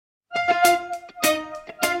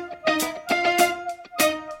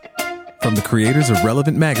From the creators of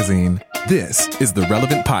Relevant Magazine, this is the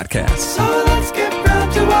Relevant Podcast. So let's get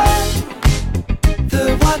round to one.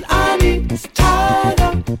 The one I need is tied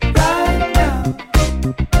up right now.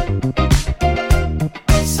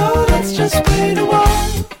 So let's just wait a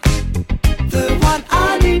while. The one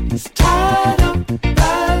I need is tied up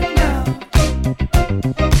right now.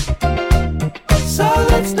 So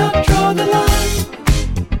let's not draw the line,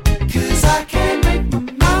 'cause I can't make my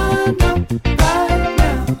mind up right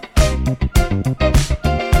now.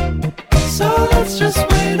 So let's just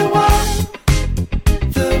wait a while.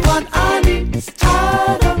 The one I need is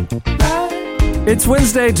tied up right. It's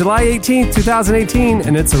Wednesday, July 18th, 2018,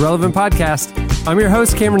 and it's a Relevant Podcast. I'm your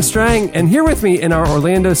host, Cameron Strang, and here with me in our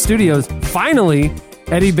Orlando studios, finally,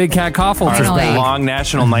 Eddie Big Cat Koffel is back. Long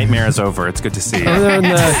national nightmare is over. It's good to see you.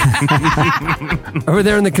 Over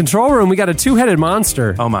there in the control room, we got a two-headed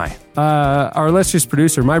monster. Oh, my. Our illustrious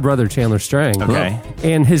producer, my brother, Chandler Strang. Okay.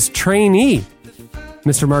 And his trainee,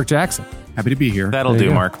 Mr. Mark Jackson. Happy to be here. That'll There you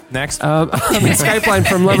do, go. Mark. Next. On the Skype line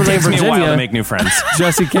from It Loverland, takes me a while to Virginia, make new friends.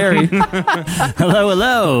 Jesse Carey. Hello,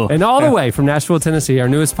 hello. And all the way from Nashville, Tennessee, our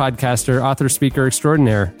newest podcaster, author, speaker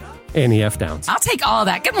extraordinaire, Annie F. Downs. I'll take all of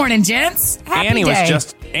that. Good morning, gents. Happy day.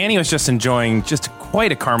 Annie was just enjoying just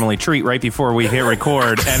quite a caramely treat right before we hit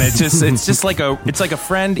record, and it's just like a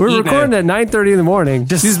friend. We're eating recording at 9:30 in the morning.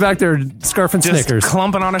 She's back there scarfing just Snickers.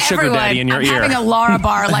 clumping on a sugar Everyone, daddy in your I'm ear. having a Laura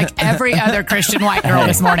bar like every other Christian white girl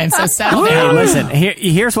this morning, so settle Hey, down. listen,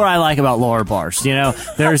 here's what I like about Laura bars. You know,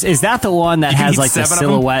 is that the one that You has eat like the 7 of them?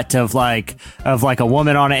 silhouette of like a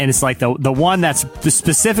woman on it, and it's like the one that's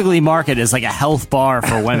specifically marketed as like a health bar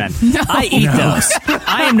for women. I eat those.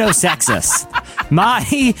 I am no sexist.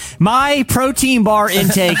 My protein bar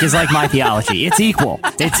intake is like my theology. It's equal.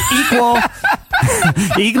 It's equal.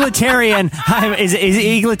 Egalitarian. Is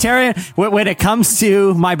egalitarian when it comes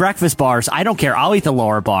to my breakfast bars. I don't care. I'll eat the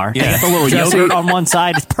lower bar. Yeah. I get the little Jesse- yogurt on one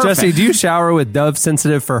side. It's perfect. Jesse, do you shower with Dove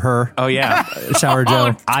Sensitive for Her? Oh, yeah. Shower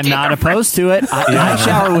gel. I'm not opposed to it. I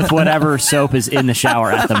shower with whatever soap is in the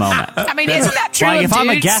shower at the moment. I mean, isn't that true? Like of if I'm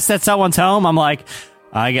a dudes? guest at someone's home, I'm like,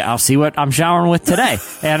 I'll see what I'm showering with today.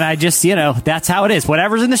 And I just, that's how it is.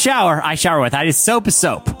 Whatever's in the shower, I shower with. Soap is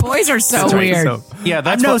soap. Boys are so That's right. weird. So, yeah, I'm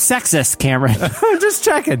that's no what, sexist, Cameron. Just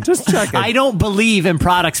checking. I don't believe in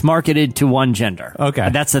products marketed to one gender. Okay.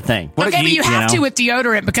 That's the thing. What Okay, do but you have know? to with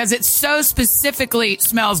deodorant because it so specifically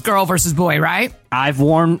smells girl versus boy, right? I've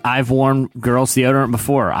worn girls deodorant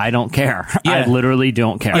before. I don't care. Yeah. I literally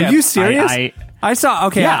don't care. Are you serious? I saw.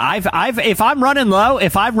 Okay. Yeah, if I'm running low,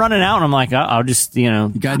 if I'm running out, and I'm like, I'll just, I do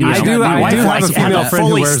have a female friend who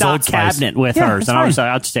fully wears stocked Old Spice. cabinet with Yeah, hers, it's and I'll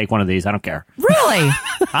fine. just take one of these. I don't care. Really?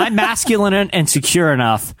 I'm masculine and secure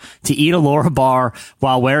enough to eat a Laura bar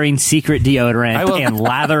while wearing secret deodorant and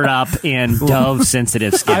lathered up in Dove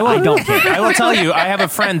sensitive skin. I don't care. I will tell you, I have a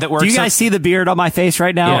friend that works. Do you guys see the beard on my face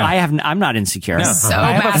right now? Yeah. I'm not insecure. No. So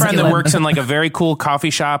I have a friend that masculine. works in like a very cool coffee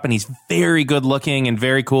shop, and he's very good looking and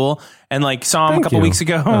very cool. And like saw him Thank a couple you. weeks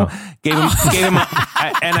ago, gave him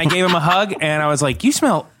I gave him a hug, and I was like, "You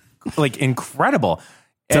smell like incredible."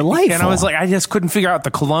 Delightful. And I was like, I just couldn't figure out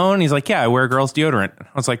the cologne. He's like, "Yeah, I wear girls' deodorant." I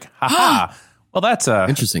was like, "Ha." Well, that's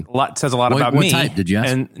Interesting. Says a lot about what me. type did you ask?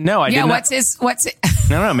 And no, I Yeah, did not. what's it?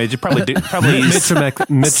 No, maybe probably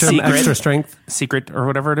Mitchum Secret. extra strength. secret or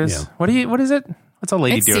whatever it is. Yeah. What is it? What's a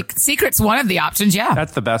lady deodorant? Secret's one of the options, yeah.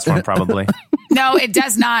 That's the best one, probably. No, it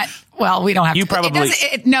does not. Well, we don't have You to. probably-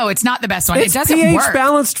 No, it's not the best one. It's it doesn't pH work.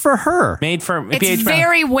 balanced for her. Made for It's pH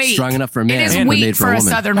very weak. Strong enough for a man, It is but weak made for for a a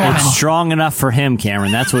woman. southern woman. It's strong enough for him,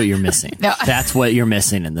 Cameron. That's what you're missing. No. That's what you're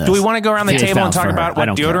missing in this. Do we want to go around the pH table and balance talk for her. about I what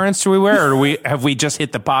don't care. deodorants do we wear, or have we just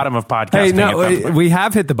hit the bottom of podcasting? Hey, at no, that point? we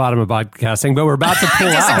have hit the bottom of podcasting, but we're about to pull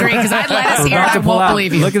I out. disagree because I'd let us We're hear. about I to pull won't out.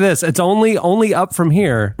 believe you. Look at this. It's only up from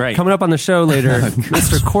here. Right. Coming up on the show later,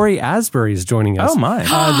 Mr. Cory Asbury is joining us. Oh, my.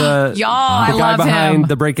 The Y'all, I guy love behind him.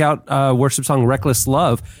 the breakout worship song "Reckless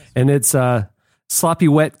Love," and it's sloppy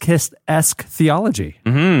wet kiss-esque theology.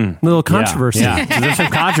 Mm-hmm. Little controversy. Yeah. So there's some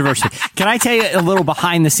controversy. Can I tell you a little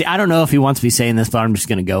behind the scene? I don't know if he wants me saying this, but I'm just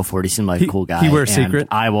going to go for it. He seemed like a cool guy. he wears and secret?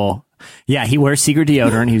 I will. Yeah, he wears secret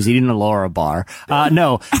deodorant. He was eating a Laura bar.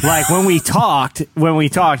 No, like when we talked,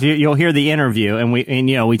 you'll hear the interview, and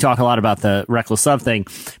we talk a lot about the reckless love thing,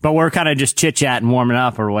 but we're kind of just chit chatting, warming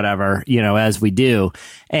up or whatever, as we do.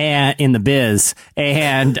 and in the biz.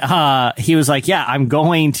 And he was like, yeah, I'm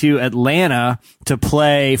going to Atlanta to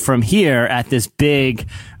play from here at this big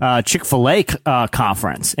Chick-fil-A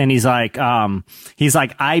conference. And he's like,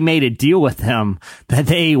 I made a deal with him that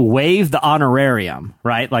they waive the honorarium,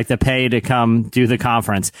 right? Like the pay to come do the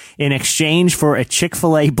conference in exchange for a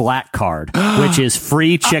Chick-fil-A black card, which is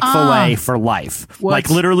free Chick-fil-A for life. Like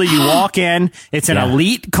literally you walk in, it's an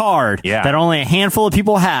elite card that only a handful of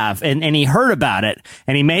people have. And he heard about it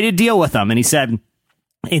and he made a deal with them and he said,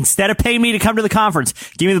 instead of paying me to come to the conference,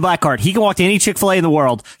 give me the black card. He can walk to any Chick-fil-A in the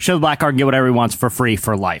world, show the black card, and get whatever he wants for free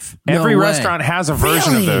for life. Every restaurant has a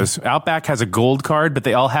version of those. Outback has a gold card, but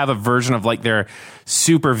they all have a version of like their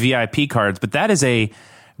super VIP cards. But that is a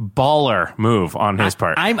baller move on his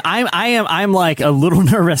part. I'm like a little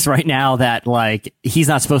nervous right now that like he's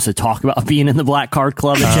not supposed to talk about being in the black card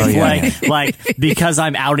club at Chick-fil-A. Like because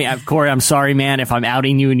I'm outing Cory, I'm sorry, man, if I'm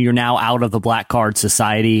outing you and you're now out of the black card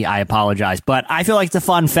society, I apologize. But I feel like it's a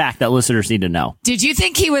fun fact that listeners need to know. Did you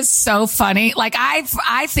think he was so funny? Like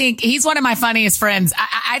I think he's one of my funniest friends.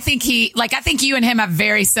 I think you and him have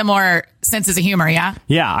very similar senses of humor. Yeah.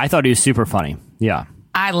 Yeah, I thought he was super funny. Yeah.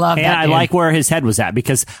 I love that. And I dude. like where his head was at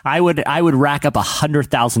because I would rack up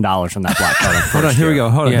 $100,000 from that black card. Hold on, here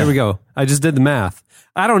we go. I just did the math.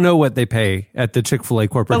 I don't know what they pay at the Chick-fil-A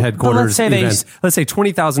corporate headquarters events. Let's say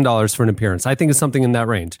 $20,000 for an appearance. I think it's something in that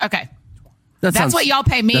range. Okay. That's what y'all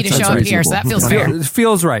pay me to show up here, so that feels fair. It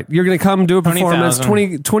feels right. You're going to come do a performance,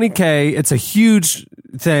 20K. It's a huge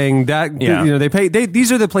thing that they pay.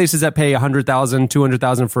 These are the places that pay $100,000,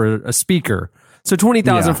 $200,000 for a speaker. So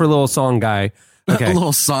 $20,000 for a little song guy. Okay. A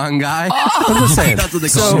little song guy. I'm just saying. That's what they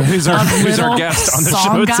call him. Who's our guest on the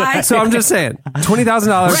show today? So I'm just saying,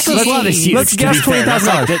 $20,000. Let's guess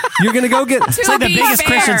 $20,000. You're gonna go get. It's like the biggest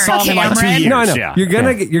Christian song in like 2 years. No, I know. Yeah. You're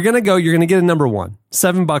gonna get a number one.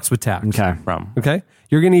 $7 with tax. Okay. Okay.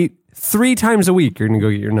 You're gonna eat 3 times a week. You're gonna go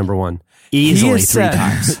get your number one. Easily 3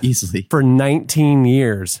 times. Easily. For 19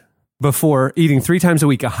 years. Before eating 3 times a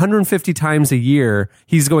week, 150 times a year,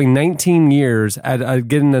 he's going 19 years at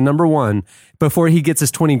getting the number one before he gets his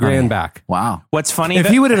 20 grand back. Wow. What's funny? If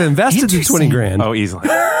he would have invested the 20 grand. Oh, easily.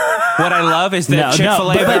 What I love is that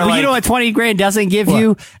Chick-fil-A. But you know what 20 grand doesn't give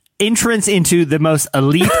you? Entrance into the most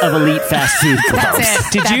elite of elite fast food clubs.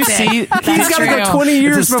 Did you see? He's got to go 20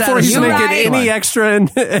 years before he's making any extra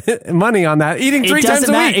money on that. Eating 3 times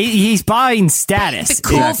a week. He's buying status. The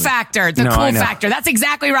cool factor. The cool factor. That's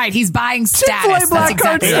exactly right. He's buying status. That's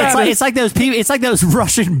exactly right. It's like those people. It's like those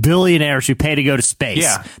Russian billionaires who pay to go to space.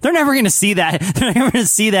 Yeah. They're never going to see that. They're never going to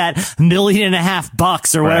see that $1.5 million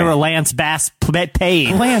or whatever Lance Bass paid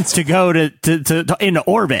to go to into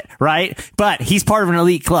orbit, right? But he's part of an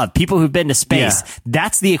elite club. People who've been to space,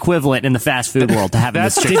 that's the equivalent in the fast food world to having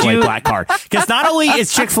this Chick-fil-A black card. Because not only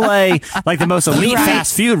is Chick-fil-A like the most elite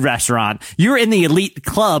fast food restaurant, you're in the elite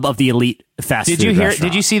club of the elite fast food restaurant.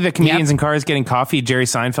 Did you see the comedians in cars getting coffee? Jerry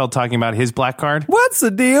Seinfeld talking about his black card. What's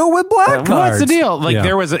the deal with black cards? What's the deal? Like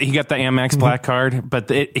he got the Amex black card,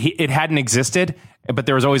 but it hadn't existed. But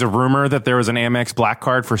there was always a rumor that there was an Amex black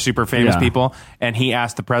card for super famous people. And he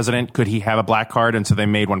asked the president, could he have a black card? And so they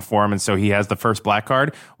made one for him. And so he has the first black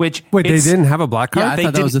card, which... Wait, they didn't have a black card? Yeah, I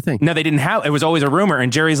thought that was the thing. No, they didn't have... It was always a rumor.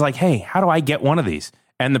 And Jerry's like, hey, how do I get one of these?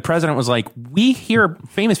 And the president was like, we hear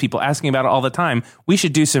famous people asking about it all the time. We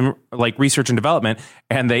should do some like research and development.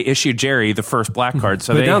 And they issued Jerry the first black card.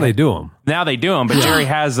 So now they do them. Now they do them, but Jerry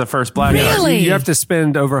has the first black card. Really? You have to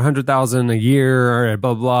spend over $100,000 a year or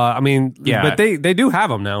blah, blah. I mean, but they do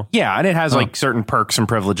have them now. Yeah, and it has like certain perks and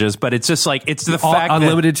privileges, but it's just like, it's the fact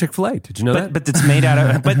unlimited Chick-fil-A. Did you know that? But it's made out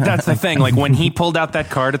of, but that's the thing. Like when he pulled out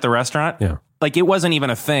that card at the restaurant, like it wasn't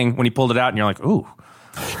even a thing when he pulled it out and you're like, ooh.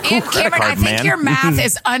 And Cameron, I think your math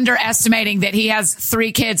is underestimating that he has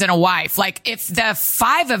 3 kids and a wife. Like if the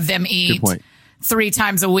 5 of them eat 3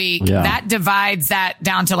 times a week, that divides that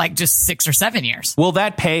down to like just 6 or 7 years. Will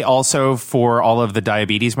that pay also for all of the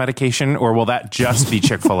diabetes medication, or will that just be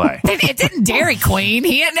Chick-fil-A? It didn't Dairy Queen.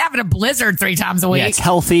 He ain't having a blizzard 3 times a week. Yeah, it's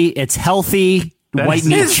healthy. It's healthy. White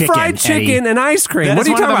meat it's chicken. Fried chicken and ice cream. What are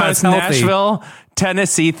you talking about? It's healthy. Nashville,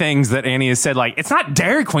 Tennessee things that Annie has said, like, it's not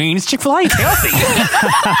Dairy Queen, it's Chick-fil-A. It's healthy.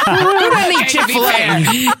 I don't need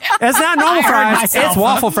Chick-fil-A. It's not normal fries. It's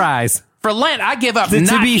waffle fries. For Lent, I give up.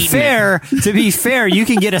 To be fair, you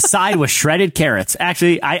can get a side with shredded carrots.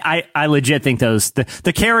 Actually, I legit think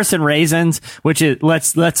the carrots and raisins, which is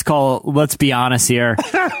let's be honest here.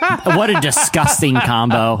 What a disgusting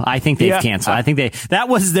combo. I think they've canceled. I think that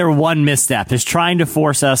was their one misstep, is trying to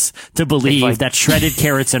force us to believe that shredded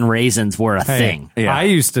carrots and raisins were a thing. Yeah. I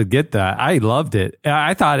used to get that. I loved it.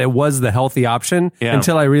 I thought it was the healthy option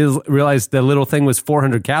until I realized the little thing was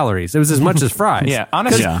 400 calories. It was as much as fries. Yeah,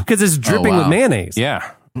 honestly, because it's dripping with mayonnaise.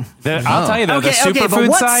 Yeah. I'll tell you though, the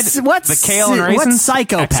superfood side, the kale and raisins. What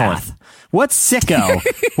psychopath? Excellent. What sicko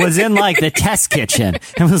was in like the test kitchen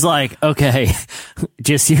and was like, okay,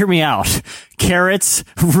 just hear me out. Carrots,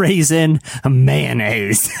 raisin,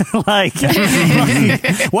 mayonnaise. what?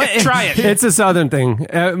 Try it. It's a Southern thing.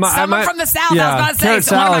 Someone from the South. I was about to say,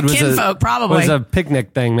 it's one of my kinfolk, probably. Was a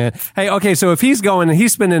picnic thing, man. Hey, okay, so if he's going,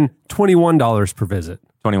 he's spending $21 per visit.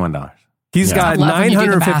 $21. He's got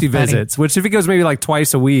 950 visits, which if he goes maybe like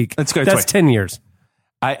twice a week, that's 10 years.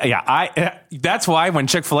 That's why when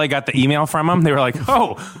Chick-fil-A got the email from him, they were like,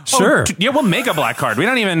 sure. We'll make a black card. We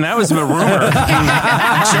don't even, that was a rumor.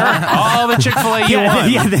 Sure. All the Chick-fil-A you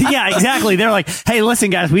want. Yeah, exactly. They're like, hey,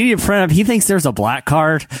 listen, guys, we need to print up. He thinks there's a black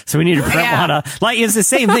card, so we need to print one up. Like, it's the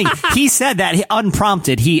same thing. He said that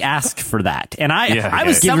unprompted. He asked for that. And I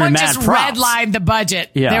was giving him mad props. Someone just redlined the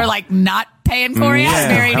budget. Yeah. They were like, not paying Cory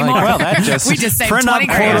Asbury anymore. Well, that just, we just saved print 20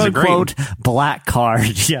 up, quote unquote, black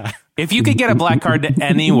card. Yeah. If you could get a black card to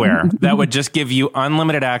anywhere, that would just give you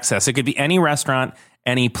unlimited access. It could be any restaurant,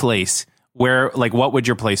 any place. Where, like, what would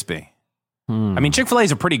your place be? I mean, Chick-fil-A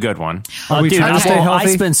is a pretty good one. Dude, I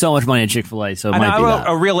spend so much money at Chick-fil-A, so it might be that.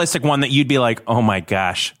 A realistic one that you'd be like, oh my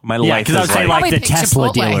gosh, my life is because I would say like the Tesla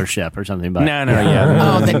Chipotle dealership or something. But No.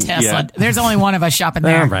 Oh, the Tesla. Yeah. There's only one of us shopping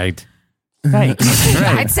there. Right.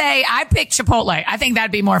 I'd say I pick Chipotle. I think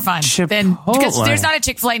that'd be more fun than because there's not a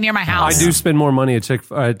Chick-fil-A near my house. I do spend more money at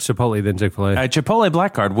Chipotle than Chick-fil-A. A Chipotle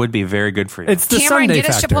black card would be very good for you. It's the Cameron, Sunday get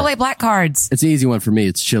us factor. Chipotle black cards. It's an easy one for me.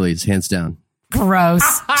 It's Chili's, hands down.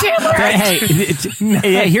 Gross. Chandler. Hey,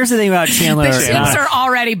 here's the thing about Chandler. The chips are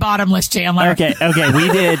already bottomless, Chandler. Okay.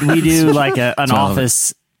 We do like an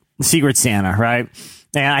office Secret Santa, right?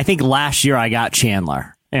 And I think last year I got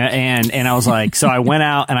Chandler. And I was like, so I went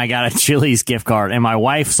out and I got a Chili's gift card, and my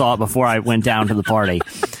wife saw it before I went down to the party.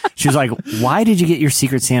 She was like, why did you get your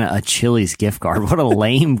Secret Santa a Chili's gift card? What a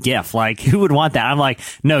lame gift. Like, who would want that? I'm like,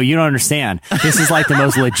 no, you don't understand. This is like the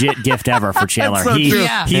most legit gift ever for Chandler.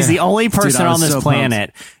 He's the only person on this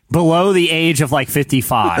planet below the age of like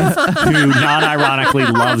 55 who non-ironically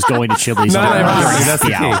loves going to Chili's that's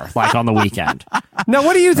the hour, like on the weekend. Now,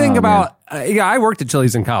 what do you think about... I worked at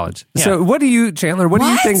Chili's in college. Yeah. So what do you, Chandler, what do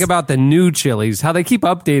you think about the new Chili's, how they keep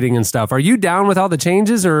updating and stuff? Are you down with all the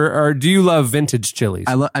changes, or do you love vintage Chili's?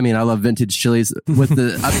 I love vintage Chili's. With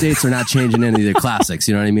the updates, they're not changing any of the classics.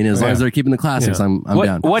 You know what I mean? As long as they're keeping the classics, I'm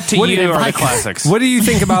down. What to you are the classics? What do you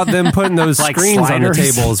think about them putting those like screens sliders on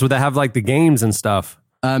the tables where they have like the games and stuff?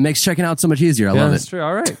 Makes checking out so much easier. I love it. That's true.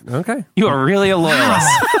 All right. Okay. You are really a loyalist.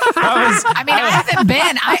 I haven't been.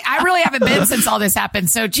 I really haven't been since all this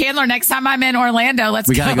happened. So Chandler, next time I'm in Orlando, let's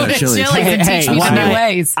go to Chili's and teach me some new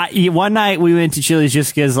ways. One night we went to Chili's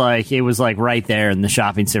just because like it was like right there in the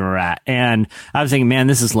shopping center we're at, and I was thinking, man,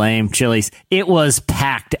 this is lame. Chili's. It was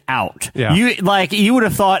packed out. Yeah. You would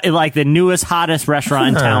have thought like the newest hottest restaurant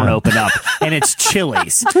in town opened up, and it's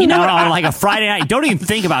Chili's. You know, on like a Friday night. Don't even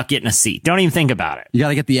think about getting a seat. Don't even think about it. You got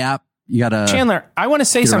to get the app. You got to... Chandler, I want to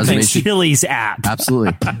say something. Chili's app.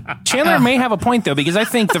 Absolutely. Chandler may have a point, though, because I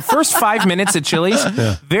think the first 5 minutes at Chili's,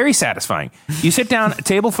 very satisfying. You sit down, a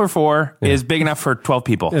table for 4 is big enough for 12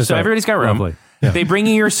 people. So everybody's got room. Lovely. Yeah. They bring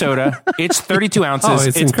you your soda. It's 32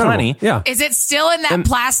 ounces. It's plenty. Yeah. Is it still in that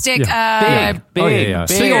plastic big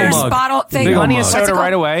Cheers bottle thing? Plenty of soda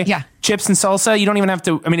right away. Yeah. Chips and salsa. You don't even have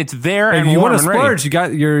to. I mean, it's there and if you warm want to and ready. splurge, you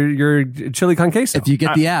got your chili con queso. If you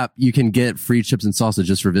get the app, you can get free chips and salsa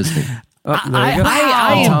just for visiting.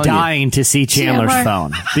 I am dying to see Chandler's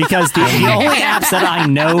phone because the only apps that I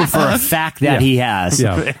know for a fact that he has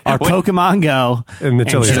are Pokemon Go and the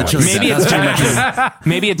Chili.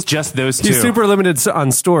 Maybe it's just those two. He's super limited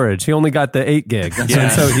on storage. He only got the 8 gig. Yeah.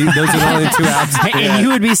 So those are the only 2 apps. And you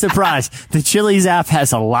would be surprised. The Chili's app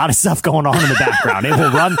has a lot of stuff going on in the background. It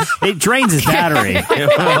will run. It drains his battery.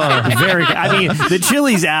 The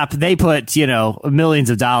Chili's app, they put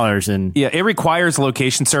millions of dollars in. Yeah, it requires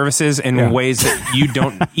location services in ways that you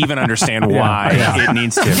don't even understand why it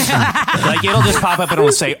needs to. Like, it'll just pop up and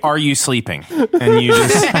it'll say, "Are you sleeping?" And you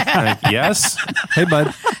just like, yes. Hey,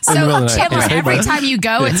 bud. So Chandler, every time you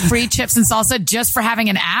go, it's free chips and salsa just for having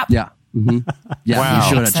an app. Yeah. Yeah, Wow. you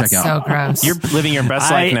should That's check out. so gross. You're living your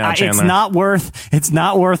best life now, Chandler. It's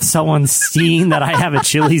not worth someone seeing that I have a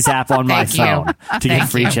Chili's app on my Thank you. phone to get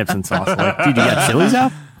free chips and sauce. Like, dude, you got a Chili's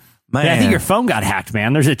app? Man. Yeah, I think your phone got hacked,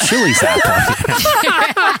 man. There's a Chili's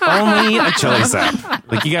app. Only a Chili's app.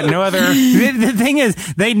 Like, you got no other. The thing is,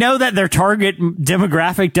 they know that their target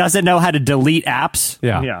demographic doesn't know how to delete apps.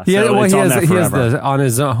 Yeah. He has on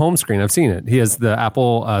his home screen. I've seen it. He has the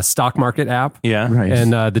Apple stock market app. Yeah. Right.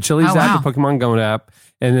 And the Chili's Oh, wow. app, the Pokemon Go app.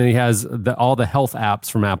 And then he has all the health apps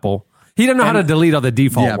from Apple. He doesn't know how to delete all the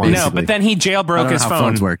default Yeah, ones. No, but then he I jailbroke don't know his how phone.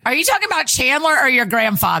 phones work. Are you talking about Chandler or your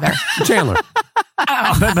grandfather? Chandler.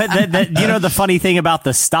 But you know, the funny thing about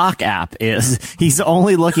the stock app is he's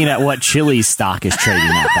only looking at what Chili's stock is trading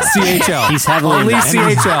at. CHL. He's heavily Only invested.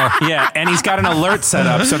 CHL. Yeah, and he's got an alert set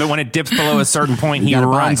up so that when it dips below a certain point, he gotta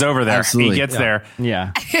runs buy. over there. Absolutely. He gets there.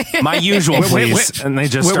 Yeah. My usual, please. And they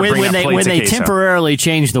just start bringing up when plates they of queso. temporarily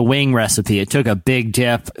changed the wing recipe, it took a big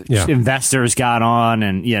dip. Yeah. Investors got on,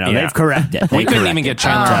 and they've corrected. We couldn't even get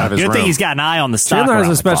Chandler out of his Good room. thing he's got an eye on the stock. Chandler has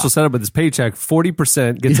around a the special clock. setup with his paycheck.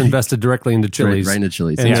 40% gets invested directly into Chili's. Right into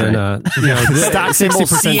Chili's. And That's then, right. Stock symbol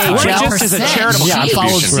 60%. CHL. Or just as a charitable Yeah, I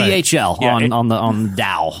followed contribution. CHL Yeah, on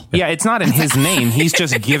Dow. Yeah, it's not in his name. He's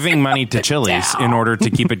just giving money to Chili's in order to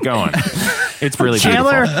keep it going. It's really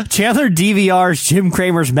beautiful. Chandler DVRs Jim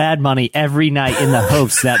Cramer's Mad Money every night in the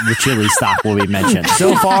hopes that the Chili stock will be mentioned.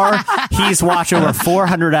 So far, he's watched over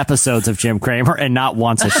 400 episodes of Jim Cramer and not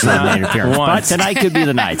once has Chili made an appearance. Once. But tonight could be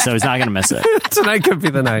the night, so he's not going to miss it. Tonight could be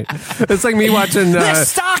the night. It's like me watching This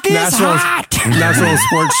stock is hot! national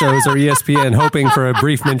sports shows or ESPN, hoping for a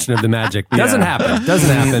brief mention of the Magic. Doesn't happen. Doesn't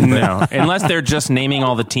happen. but- No, unless they're just naming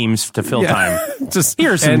all the teams to fill time. Just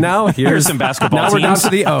Here's some, and now here's some basketball Now we're down teams. to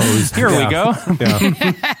the O's. Here we go.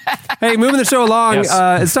 Hey, moving the show along.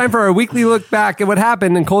 Yes. It's time for our weekly look back at what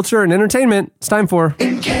happened in culture and entertainment. It's time for.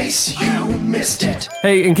 In case you missed it.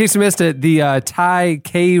 Hey, in case you missed it, the Thai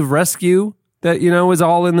cave rescue that was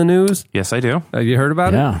all in the news. Yes, I do. Have you heard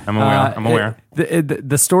about Yeah. it? I'm aware.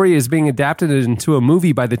 The story is being adapted into a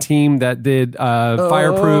movie by the team that did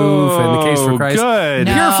Fireproof and The Case for Christ. Good.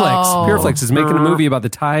 No. Pureflix is making a movie about the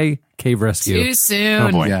Thai cave rescue. Too soon.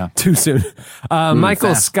 Oh, boy. Yeah. Too soon. Michael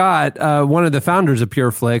fast. Scott, one of the founders of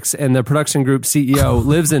Pureflix and the production group CEO,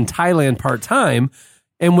 lives in Thailand part-time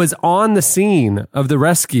and was on the scene of the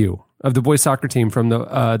rescue of the boys soccer team from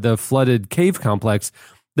the flooded cave complex.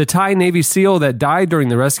 The Thai Navy SEAL that died during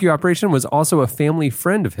the rescue operation was also a family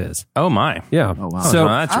friend of his. Oh, my. Yeah. Oh, wow. So Oh,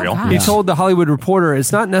 that's real. wow. he told The Hollywood Reporter,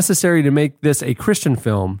 it's not necessary to make this a Christian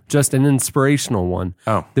film, just an inspirational one.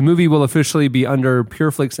 Oh. The movie will officially be under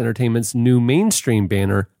Pureflix Entertainment's new mainstream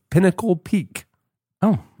banner, Pinnacle Peak.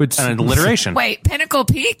 Oh, Which, an alliteration. Wait, Pinnacle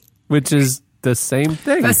Peak? which is the same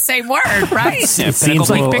thing. The same word, right? Yeah, It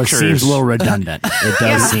seems a little redundant. It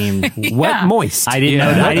does seem. Wet, moist. I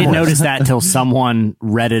didn't notice that until someone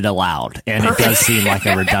read it aloud, and it does seem like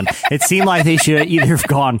a redundant. It seemed like they should have either have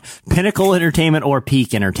gone Pinnacle Entertainment or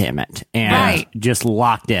Peak Entertainment, and Right. just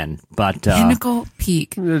locked in. But Pinnacle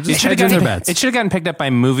Peak. Just It should have hedging their gotten, bets. it should have gotten picked up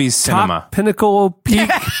by Movies Cinema. Top Pinnacle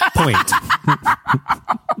Peak Point.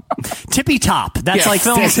 Tippy Top. That's Yeah, like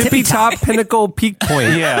film Tippy Top Pinnacle Peak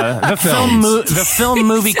Point. Yeah, the Film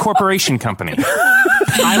Movie Corporation Company.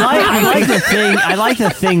 I like the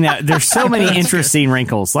thing that there's so many interesting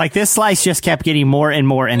wrinkles. Like this slice just kept getting more and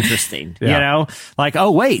more interesting. Yeah. You know, like,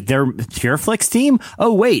 oh wait, they're Pureflix team.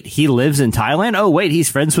 Oh wait, he lives in Thailand. Oh wait, he's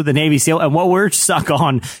friends with the Navy SEAL. And what we're stuck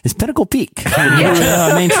on is Pinnacle Peak.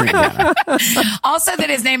 Mainstream. Also, that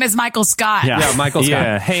his name is Michael Scott. Yeah. Yeah, Michael Scott.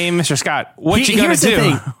 Yeah. Hey, Mr. Scott, what you gonna Here's the do?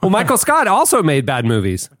 thing. Well, Michael Scott also made bad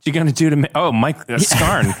movies. What you gonna do to me? Oh, Mike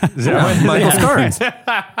Scarn. Is that what- Michael Scarns.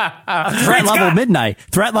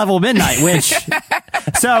 Threat level midnight, which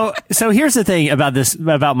so here's the thing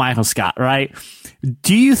about Michael Scott, right?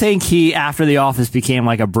 Do you think he, after The Office became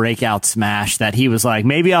like a breakout smash, that he was like,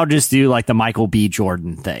 maybe I'll just do like the Michael B.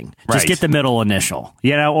 Jordan thing, Right. just get the middle initial,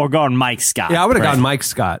 or going Mike Scott? Yeah, I would have gone Mike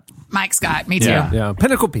Scott. Mike Scott. Me too. Yeah. Yeah,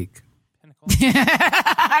 Pinnacle Peak.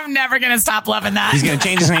 I'm never going to stop loving that. He's gonna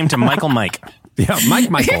change his name to Michael Mike. Yeah, Mike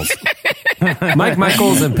Michaels. Mike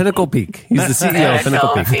Michaels and Pinnacle Peak. He's the CEO of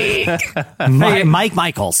Pinnacle Peak. Mike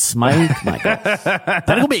Michaels,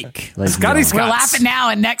 Pinnacle Peak, Scotty Scott. We're laughing now,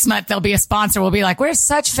 and next month there'll be a sponsor. We'll be like, we're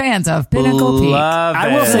such fans of Pinnacle Peak. Love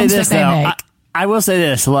I will it. say this That they though. make. I will say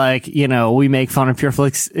this, like, we make fun of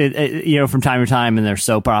Pureflix, from time to time in their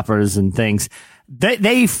soap operas and things.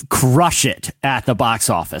 They crush it at the box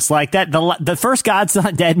office. Like that, the first God's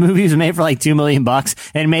Not Dead movie was made for like $2 million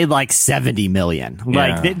and made like 70 million.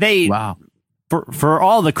 Like Yeah. they Wow. for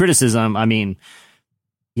all the criticism, I mean,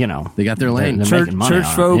 they got their lane. Church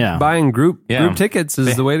folk buying group tickets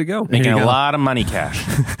is the way to go. Making a lot of money cash.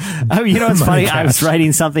 Oh, it's funny. I was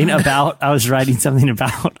writing something about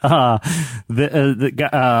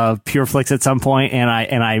the Pure Flix at some point, and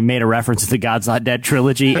I made a reference to the God's Not Dead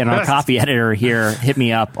trilogy, and our copy editor here hit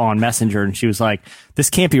me up on Messenger, and she was like, "This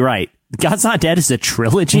can't be right. God's Not Dead is a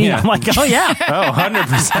trilogy." Yeah. I'm like, "Oh yeah,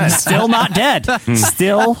 100%. Still not dead.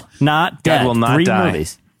 Still not dead. God will not 3 die.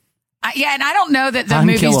 movies." And I don't know that the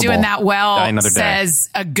movie's Unkillable. doing that well another day. says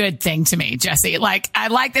a good thing to me, Jesse. Like, I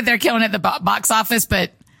like that they're killing at the box office,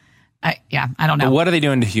 but I don't know. But what are they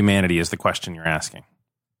doing to humanity is the question you're asking.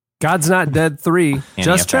 God's Not Dead 3.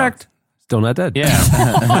 Just checked. Still not dead. Yeah.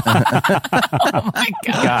 Oh, my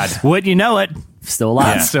God. Wouldn't you know it? Still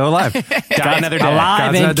alive. Yeah. Still alive. Die another day. Alive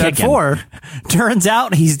God's and Not Dead kicking. 4. Turns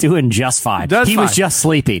out he's doing just fine. He was just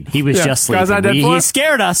sleeping. God's Not Dead 4? He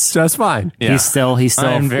scared us. Just fine. Yeah. He's still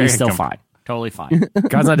fine. Totally fine.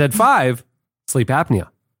 God's Not Dead 5. Sleep apnea.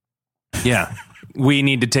 Yeah. We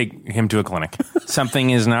need to take him to a clinic.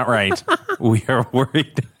 Something is not right. We are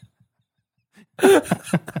worried. Oh,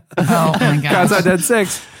 my God. God's Not Dead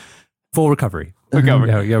 6. Full recovery. Yeah,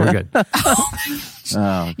 we're good.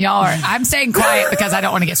 Y'all are, I'm staying quiet because I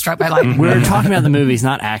don't want to get struck by lightning. We're talking about the movies,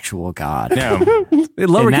 not actual God. No.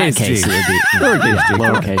 Lowercase In that case, g. it would be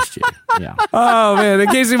lowercase g. Yeah. Oh, man. In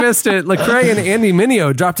case you missed it, Lecrae and Andy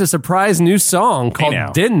Mineo dropped a surprise new song called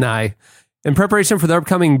Didn't I? In preparation for their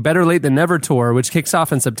upcoming Better Late Than Never tour, which kicks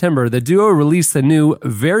off in September, the duo released the new,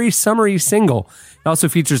 very summery single. It also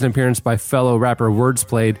features an appearance by fellow rapper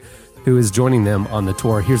Wordsplayed, who is joining them on the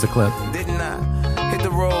tour. Here's a clip. Didn't I hit the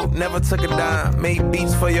road, never took a dime, made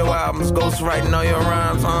beats for your albums, ghostwriting all your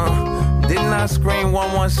rhymes, Didn't I scream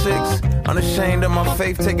 116, unashamed of my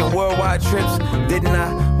faith, taking worldwide trips? Didn't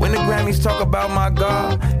I, when the Grammys talk about my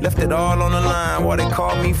God, left it all on the line while they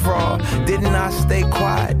called me fraud? Didn't I stay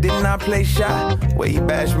quiet? Didn't I play shy? Where you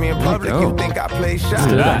bash me in public, you think I play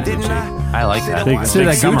shy? Didn't I like that. Instead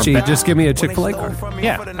of that Gucci, just give me a Chick-fil-A card.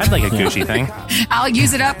 Yeah, I'd like a Gucci thing. I'll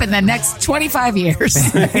use it up in the next 25 years.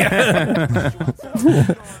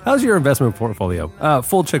 How's your investment portfolio?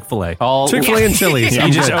 Full Chick-fil-A. All Chick-fil-A and Chili's. You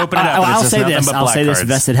just open it up. I'll say this. I'll say this.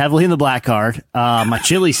 Invested heavily in the black card. My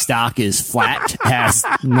chili stock is flat as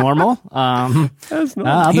normal. Other You than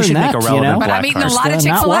should that, make a relevant But I'm eating a lot of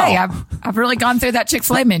Still not Chick-fil-A. well. I've really gone through that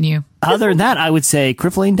Chick-fil-A menu. Other than that, I would say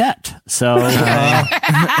crippling debt. So I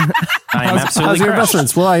am How's absolutely your crushed.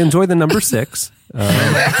 investments? Well, I enjoy the number 6.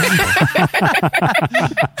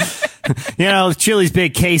 Chili's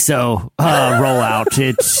big queso rollout.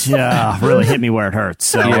 It really hit me where it hurts.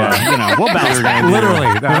 So we'll bounce back. Literally.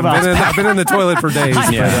 I've been in the toilet for days.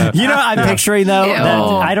 I'm picturing though.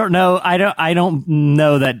 That I don't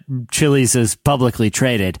know that Chili's is publicly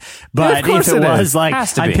traded, but of course if it it was is. like,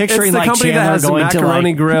 Has to I'm be. picturing It's the like company that Chandler has the going to Macaroni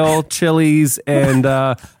like. Grill, Chili's, and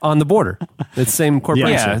On the Border. It's the same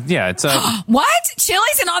corporation. Yeah, it's a What?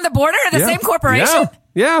 Chili's and On the Border are the same corporation?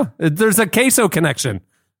 Yeah. There's a queso connection.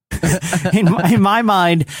 In my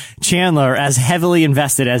mind, Chandler, as heavily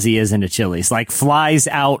invested as he is into Chili's, like flies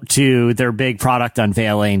out to their big product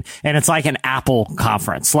unveiling, and it's like an Apple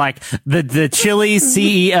conference. Like the Chili's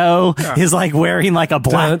CEO is like wearing like a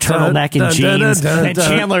black turtleneck and jeans, and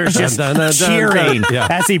Chandler's just cheering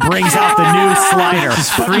as he brings out the new slider.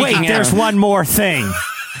 But wait, there's one more thing.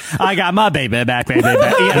 I got my baby back, baby.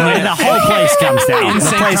 And the whole place comes down.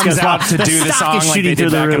 Insane the place comes goes out to the do the stock song is like shooting they through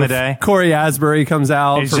did the back roof. in the day. Corey Asbury comes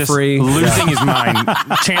out He's for just free. losing his mind.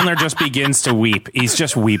 Chandler just begins to weep. He's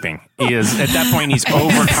just weeping. He is at that point. He's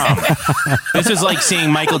overcome. This is like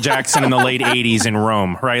seeing Michael Jackson in the late '80s in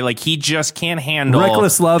Rome, right? Like he just can't handle.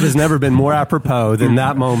 Reckless love has never been more apropos than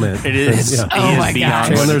that moment. It is. Yeah. Oh, my God.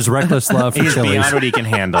 Chandler's reckless love for He's Chili's. beyond what he can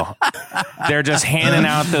handle. They're just handing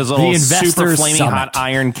out those little Investors super flaming Summit. hot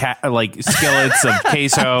iron skillets of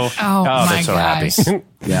queso. Oh, my they're so gosh. happy.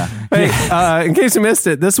 Yeah. Hey, in case you missed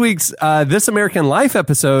it, this week's This American Life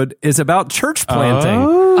episode is about church planting.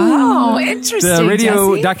 Oh, interesting. The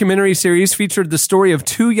radio Jesse. documentary series featured the story of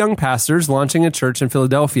 2 young pastors launching a church in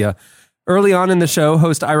Philadelphia. Early on in the show,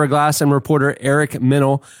 host Ira Glass and reporter Eric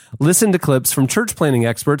Minel listened to clips from church planting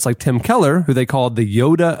experts like Tim Keller, who they called the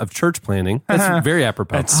Yoda of church planting. That's very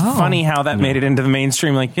apropos. It's funny how that made it into the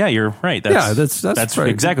mainstream. Like, yeah, you're right. That's right.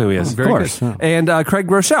 exactly what he is. Very Of course. good. And Craig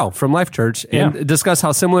Rochelle from Life Church and discuss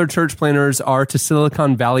how similar church planners are to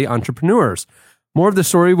Silicon Valley entrepreneurs. More of the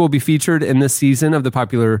story will be featured in this season of the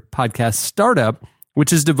popular podcast Startup,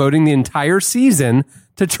 which is devoting the entire season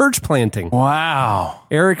to church planting. Wow.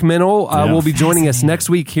 Eric Minel will be joining us next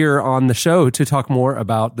week here on the show to talk more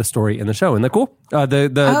about the story in the show. Isn't that cool?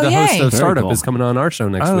 The host yay. of Startup cool. is coming on our show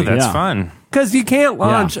next Oh, week. that's fun. Because you can't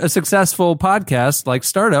launch a successful podcast like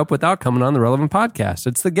Startup without coming on the Relevant Podcast.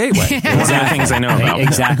 It's the gateway. One of the things I know about.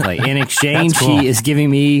 Exactly. In exchange, he is giving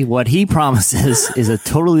me what he promises is a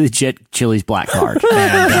totally legit Chili's black card.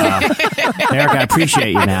 And, Eric, I appreciate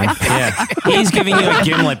you, man. Yeah. He's giving you a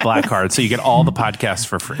Gimlet black card, so you get all the podcasts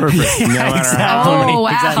for free. No matter how many. Oh,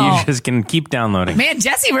 wow. You just can keep downloading. Man,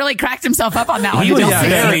 Jesse really cracked himself up on that one. He was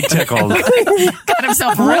very tickled. Got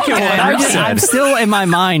himself real good. I'm still in my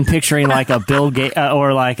mind picturing like a Bill Gates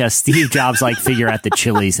or like a Steve Jobs like figure at the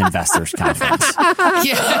Chili's investors conference.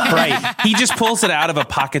 Yeah. Right. He just pulls it out of a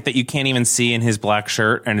pocket that you can't even see in his black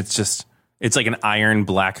shirt, and it's like an iron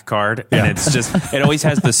black card, and it always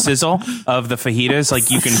has the sizzle of the fajitas. Like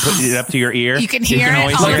you can put it up to your ear. You can hear it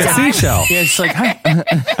always all like the a time. seashell. Yeah, it's like,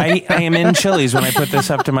 I am in Chili's when I put this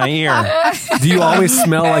up to my ear. Do you always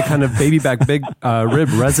smell like kind of baby back big rib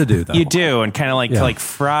residue, though? You do, and kind of like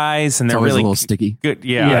fries, and they're always really a little sticky. Good.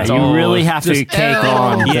 Yeah, you really have to cake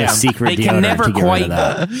on the Yeah, secret they can deodorant never to get rid of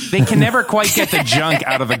that. They can never quite get the junk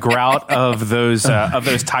out of the grout of those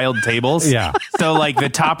tiled tables. Yeah. So like the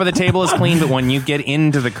top of the table is clean, but when you get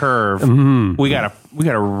into the curve, we got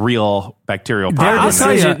a real bacterial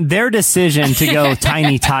problem. Their decision to go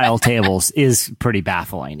tiny tile tables is pretty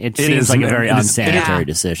baffling. It seems is, like a very it is- unsanitary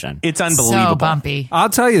decision. It's unbelievable. So bumpy. I'll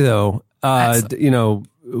tell you though,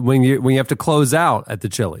 when you have to close out at the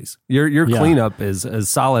Chili's, your cleanup is a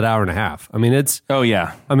solid hour and a half. I mean, it's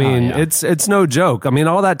it's no joke. I mean,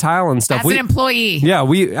 all that tile and stuff. As an employee. Yeah,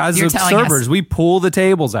 we as You're the telling servers, us. we pull the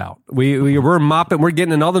tables out. We're mopping, we're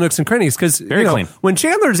getting in all the nooks and crannies because clean. when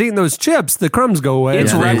Chandler's eating those chips, the crumbs go away.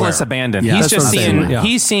 It's everywhere. reckless abandon. Yeah, he's that's just what I'm seeing saying. Yeah.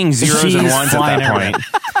 he's seeing zeros and ones at that point.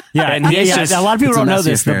 And he's just- a lot of people It's a don't know messy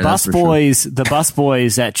this. affair, The that's for sure.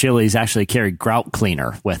 busboys at Chili's actually carry grout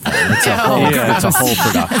cleaner with them. It's a whole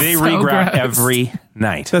production. They So regrout gross. every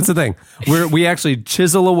night. That's the thing. We actually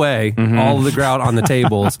chisel away all of the grout on the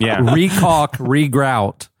tables. Yeah. Recaulk,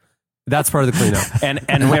 regrout. That's part of the cleanup.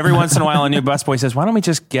 And every once in a while, a new busboy says, "Why don't we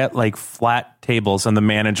just get like flat tables?" And the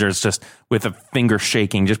manager's just with a finger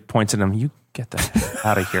shaking, just points at him. You get the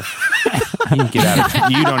out of here. You get out of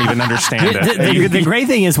here. You don't even understand it. The great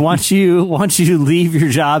thing is once you leave your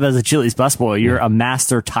job as a Chili's busboy, you're a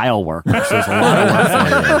master tile worker. So there's a lot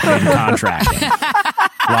of work for you in contracting.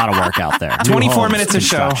 A lot of work out there. 24 minutes of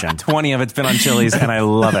show, construction. 20 of it's been on Chili's, and I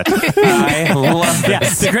love it. I love Yeah,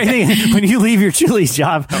 this. the great thing is when you leave your Chili's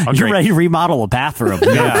job, you're great. ready to remodel a bathroom.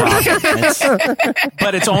 No problem.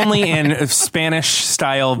 But it's only in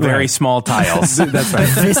Spanish-style, very small tiles. That's right.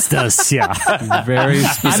 Vistas, yeah. Very I'm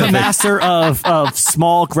specific. a master of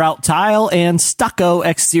small grout tile and stucco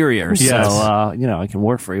exteriors. Yes. So, I can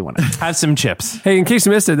work for you when I Have some chips. Hey, in case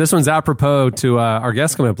you missed it, this one's apropos to our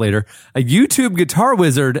guest coming up later. A YouTube guitar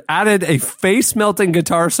wizard added a face-melting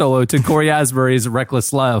guitar solo to Cory Asbury's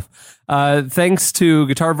Reckless Love. Thanks to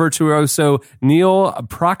guitar virtuoso Neil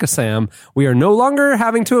Prakasam, we are no longer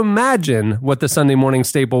having to imagine what the Sunday morning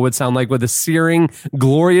staple would sound like with a searing,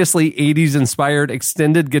 gloriously 80s-inspired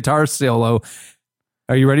extended guitar solo.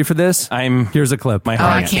 Are you ready for this? Here's a clip. My Oh,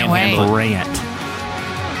 heart I can't wait. bring it.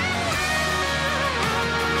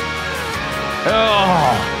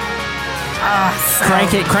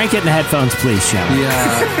 Crank it in the headphones, please, Shannon. Yeah,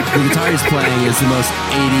 the guitar he's playing is the most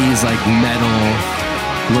 80s, like metal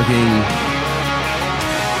looking.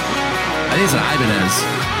 I think it's an Ibanez.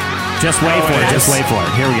 Just wait for it. Just wait for it.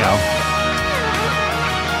 Here we go.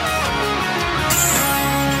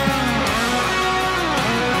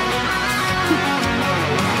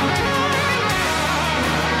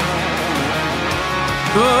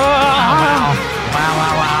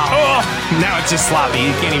 Now it's just sloppy.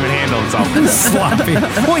 He can't even handle himself. Sloppy.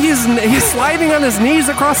 Well, he's sliding on his knees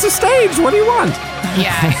across the stage. What do you want?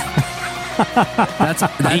 Yeah.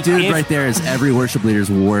 That dude right there is every worship leader's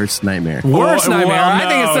worst nightmare. Worst Well, nightmare. I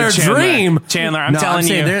think it's their Chandler. dream. Chandler, I'm telling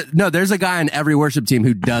you. There's a guy in every worship team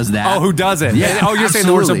who does that. Oh, who does it? Yeah, you're saying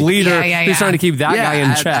the worship absolutely. leader Yeah. who's trying to keep that guy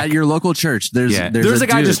in at, check. At your local church, there's There's a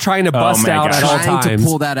guy dude just trying to bust my out gosh. at all trying times. to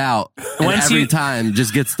pull that out. And Once every you- time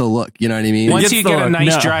just gets the look. You know what I mean? Once gets you the get a look.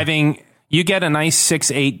 nice No. driving, you get a nice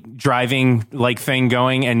 6'8" driving like thing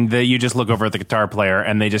going, and you just look over at the guitar player,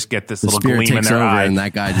 and they just get this the little spirit gleam in takes their over, eye. and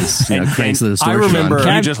that guy just cranks the I distortion remember- on.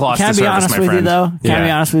 Can You just lost Can the I be service, honest my with you, friend. though? Can I Yeah. be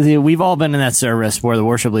honest with you? We've all been in that service where the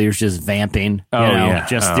worship leader's just vamping. Oh, you know, yeah.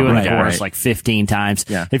 just Oh, doing right, the chorus right. like 15 times.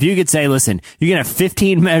 Yeah. If you could say, listen, you can have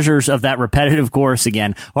 15 measures of that repetitive chorus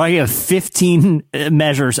again, or you have 15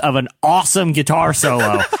 measures of an awesome guitar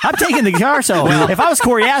solo. I'm taking the guitar solo. If I was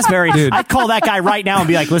Cory Asbury, I'd call that guy right now and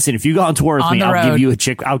be like, listen, if you go on tour with me,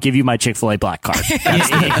 I'll give you my Chick-fil-A black card.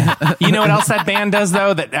 You know what else that band does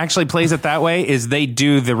though that actually plays it that way is they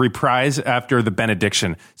do the reprise after the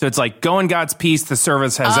benediction. So it's like, go in God's peace, the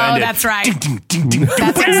service has ended. That's right.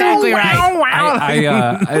 That's exactly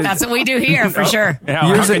right. That's what we do here for sure.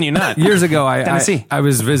 How can you not? Years ago, I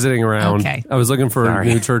was visiting around. Okay. I was looking for a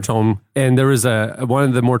new church home, and there was one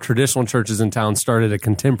of the more traditional churches in town started a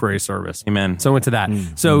contemporary service. Amen. So I went to that.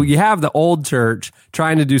 So you have the old church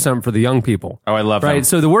trying to do something for the young people. Oh, I love right. them.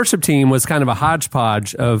 So the worship team was kind of a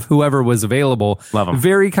hodgepodge of whoever was available. Love them.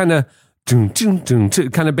 Very kind of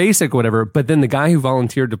kind of basic, whatever. But then the guy who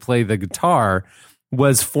volunteered to play the guitar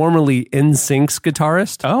was formerly NSYNC's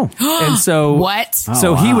guitarist. Oh. And so what?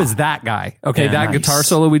 So he was that guy. Okay, Yeah, that nice. guitar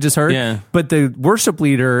solo we just heard. Yeah. But the worship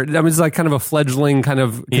leader, that was like kind of a fledgling kind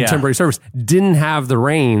of contemporary service, didn't have the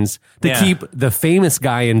reins to keep the famous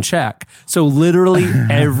guy in check. So literally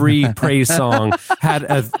every praise song had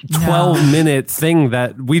a 12-minute thing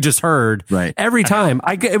that we just heard. Right. Every time.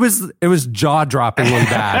 It was jaw-droppingly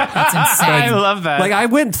bad. That's insane. I love that. Like I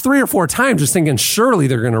went 3 or 4 times just thinking surely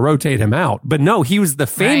they're going to rotate him out. But no, he was the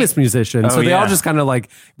famous musician. So they all just kind of like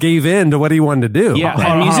gave in to what he wanted to do. Yeah. And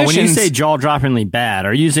And musicians, when you musicians- say jaw-droppingly bad,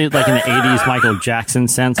 are you saying like in the 80s Michael Jackson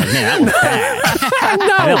sense? Like, man, that was bad.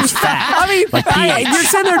 That was fat. I mean, Like you're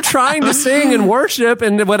sitting there trying to sing and worship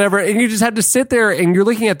and whatever, and you just had to sit there and you're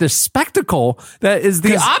looking at this spectacle that is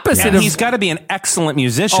the opposite of. He's got to be an excellent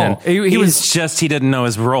musician. Oh, he was just he didn't know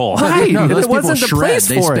his role. right. No, those it wasn't people the shred. place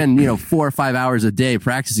They for spend it. 4 or 5 hours a day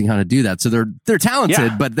practicing how to do that. So they're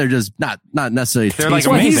talented, but they're just not necessarily. They're like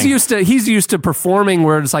Well, amazing. he's used to performing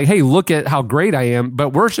where it's like, hey, look at how great I am. But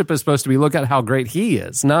worship is supposed to be look at how great he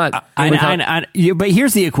is, not. But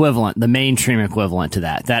here's the equivalent, the mainstream equivalent to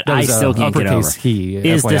that I still can't get over. He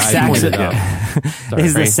Is the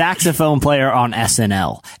is the saxophone player on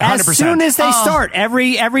SNL. As 100%. soon as they start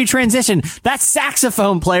every transition, that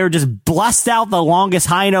saxophone player just busts out the longest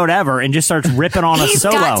high note ever and just starts ripping on a He's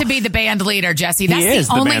solo. got to be the band leader, Jesse. That's is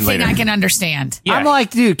the the only band thing leader. I can understand. Yeah. I'm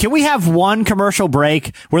like, dude, can we have one commercial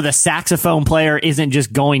break where the saxophone player isn't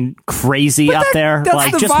just going crazy up there? That's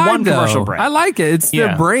Like the just vibe, one commercial though. break. I like it. It's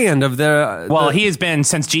Yeah. the brand of the. Well, he has been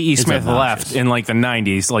since G.E. Smith left in like the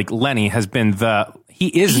 90s. Like Lenny has been he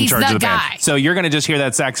is in He's charge the of the guy. band. So you're going to just hear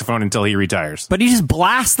that saxophone until he retires. But he just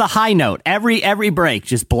blasts the high note. Every break,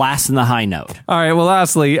 just blasting the high note. All right. Well,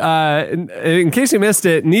 lastly, in case you missed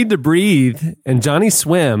it, Need to Breathe and Johnny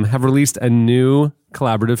Swim have released a new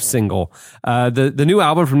collaborative single. The new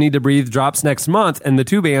album from Need to Breathe drops next month, and the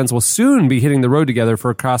two bands will soon be hitting the road together for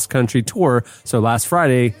a cross-country tour. So last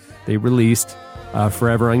Friday, they released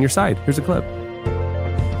Forever on Your Side. Here's a clip.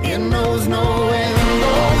 It knows no end,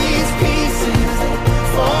 all these pieces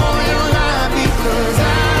fall in line because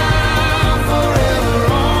I'm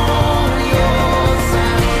forever on your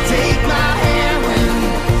side. Take my hand when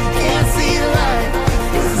you can't see the light,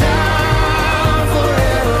 'cause I'm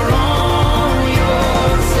forever on your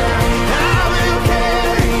side. I will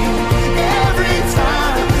carry you every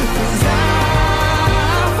time, 'cause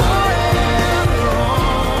I'm forever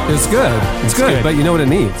on. It's good. It's good, but you know what it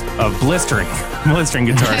needs? A blistering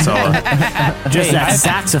guitar solo. Just that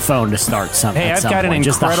saxophone to start something. Hey, I've got an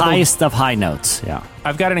just the incredible- highest of high notes. Yeah.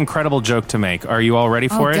 I've got an incredible joke to make. Are you all ready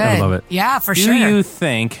for it? Good. I love it. Yeah, for Do sure. you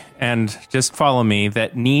think, and just follow me,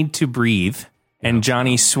 that Need to Breathe and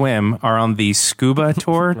Johnny Swim are on the scuba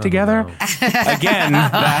tour together? Again,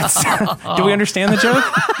 that's. Do we understand the joke?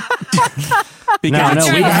 Because No,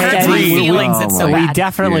 Sure, we it hurts my we- feelings. It's so we bad.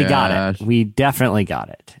 definitely got Gosh. it. We definitely got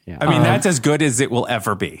it. Yeah. I mean, that's as good as it will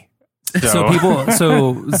ever be.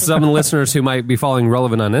 So some listeners who might be following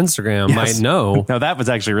Relevant on Instagram might know No, that was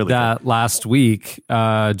actually really that last week,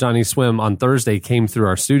 Johnny Swim on Thursday came through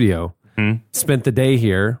our studio, spent the day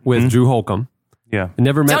here with Drew Holcomb. good. Yeah.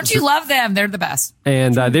 Never met. Don't you love them? They're the best.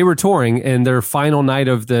 And they were touring, and their final night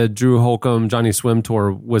of the Drew Holcomb Johnny Swim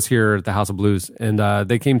tour was here at the House of Blues. And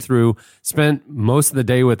they came through, spent most of the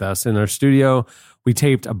day with us in our studio. We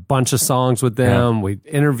taped a bunch of songs with them. We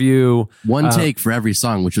interview. One take for every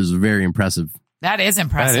song, which was very impressive. That is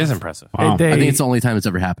impressive. That is impressive. Wow. I think it's the only time it's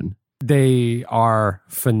ever happened. They are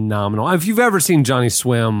phenomenal. If you've ever seen Johnny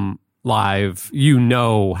Swim live, you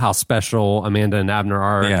know how special Amanda and Abner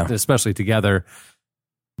are, especially together.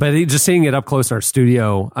 But just seeing it up close in our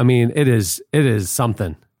studio, I mean, it is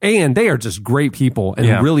something. And they are just great people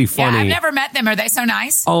and really funny. Yeah, I've never met them. Are they so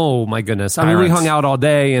nice? Oh my goodness. I mean, we hung out all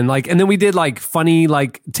day and then we did funny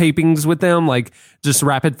tapings with them, just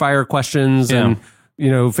rapid fire questions and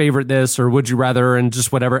favorite this or would you rather and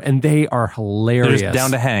just whatever. And they are hilarious. They're just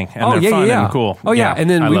down to hang. And they're fun and cool. Oh, yeah. And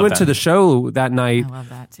then we went to the show that night. I love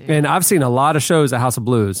that too. And I've seen a lot of shows at House of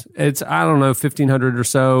Blues. It's, I don't know, 1,500 or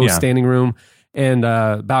so, standing room and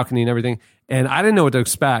balcony and everything. And I didn't know what to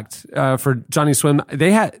expect for Johnny Swim.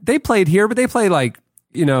 They played here, but they play like,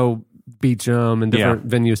 Beecham and different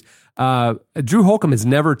venues. Drew Holcomb has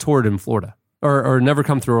never toured in Florida or never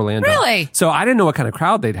come through Orlando. Really? So I didn't know what kind of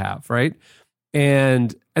crowd they'd have, right?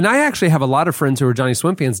 And I actually have a lot of friends who are Johnny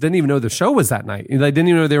Swim fans, didn't even know the show was that night. They didn't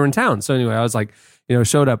even know they were in town. So anyway, I was like,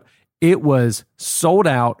 showed up. It was sold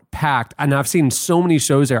out, packed. And I've seen so many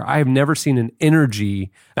shows there. I have never seen an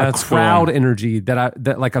energy, a crowd energy that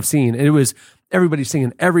I've seen. It was everybody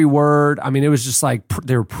singing every word. I mean, it was just like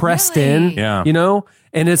they were pressed in,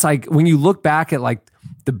 and it's like when you look back at like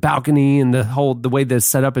the balcony and the way that's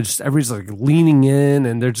set up, it's just everybody's like leaning in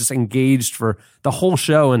and they're just engaged for the whole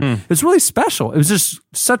show. And it's really special. It was just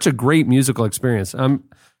such a great musical experience.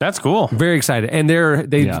 That's cool. Very excited. And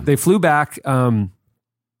they flew back, and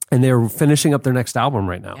they're finishing up their next album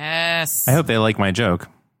right now. Yes. I hope they like my joke.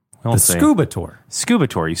 The Scuba Tour. Scuba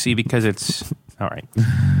Tour, you see, because it's... All right.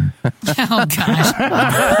 Oh, gosh.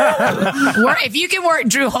 If you can work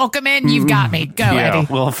Drew Holcomb in, you've got me. Go, Eddie.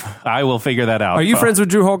 Well, I will figure that out. Are you friends with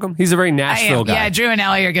Drew Holcomb? He's a very Nashville guy. Yeah, Drew and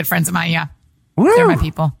Ellie are good friends of mine, yeah. Woo! They're my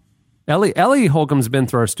people. Ellie Holcomb's been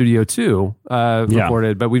through our studio, too,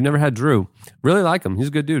 recorded, but we've never had Drew. Really like him. He's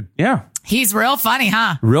a good dude. Yeah. He's real funny,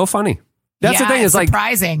 huh? Real funny. That's the thing. Is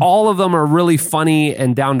surprising. Like all of them are really funny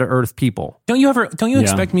and down to earth people. Don't you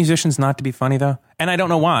expect musicians not to be funny though? And I don't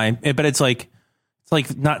know why, but it's like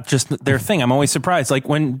not just their thing. I'm always surprised. Like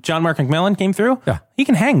when John Mark McMillan came through, he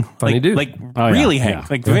can hang. Funny dude. Like really hang.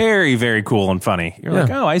 Like very, very cool and funny. You're like,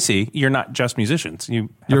 oh, I see. You're not just musicians. You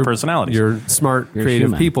have personalities. You're smart,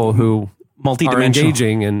 creative people who are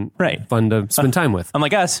engaging and fun to spend time with.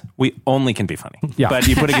 Unlike us, we only can be funny. Yeah. But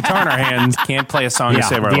you put a guitar in our hands, can't play a song to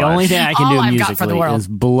save our lives. The only thing I can do musically is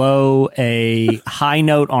blow a high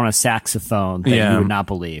note on a saxophone that you would not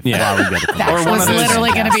believe. Yeah. That was literally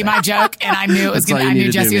going to be my joke, and I knew it was I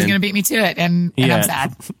knew Jesse was going to beat me to it, and I'm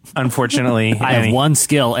sad. Unfortunately, I have one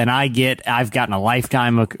skill, and I've gotten a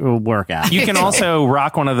lifetime of work out. You can also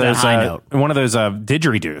rock one of those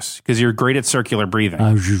didgeridoos because you're great at circular breathing.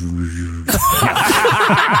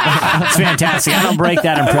 It's fantastic. I don't break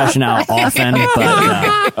that impression out often,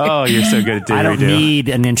 but you're so good at didgeridoo. I don't need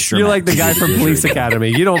an instrument. You're like the guy from Police Academy.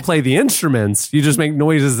 You don't play the instruments. You just make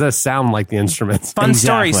noises that sound like the instruments. Fun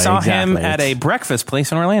story. Saw him at a breakfast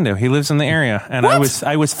place in Orlando. He lives in the area, and I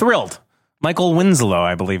was thrilled. Michael Winslow,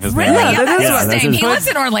 I believe his name. Really? Yeah, that's his name. He lives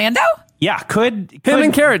in Orlando? Yeah, could him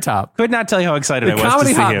and Carrot Top. Could not tell you how excited I was comedy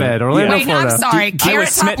to see hotbed, him. Orlando, Wait, Florida. I'm sorry. Carrot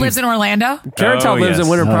Top lives in Orlando? Carrot Top lives in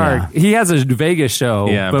Winter Park. He has a Vegas show,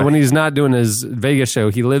 but when he's not doing his Vegas show,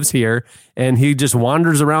 he lives here, and he just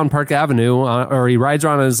wanders around Park Avenue, or he rides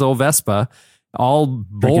around on his little Vespa, all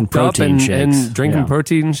bulked up and drinking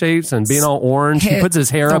protein shakes and being all orange. He puts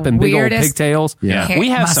his hair up in big old pigtails. Yeah. We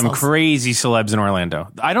have some crazy celebs in Orlando.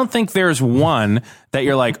 I don't think there's one that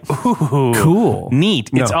you're like, ooh, cool,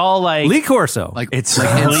 neat. No. It's all like Lee Corso. It's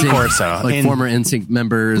like Lee Corso. Like former NSYNC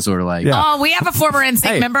members or like... Yeah. Oh, we have a former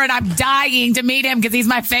NSYNC member, and I'm dying to meet him because he's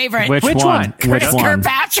my favorite. Which one? Chris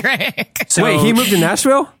Kirkpatrick. So, wait, he moved to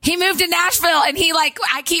Nashville? He moved to Nashville, and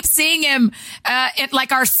I keep seeing him at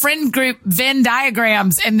like our friend group Venn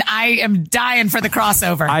diagrams, and I am dying for the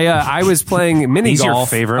crossover. I was playing mini golf. Your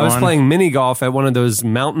favorite I was playing mini golf at one of those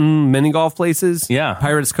mountain mini golf places. Yeah.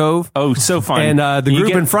 Pirates Cove. Oh, so fun. And the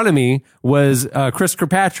group in front of me was Chris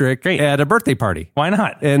Kirkpatrick at a birthday party. Why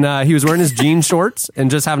not? And he was wearing his jean shorts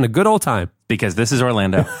and just having a good old time. Because this is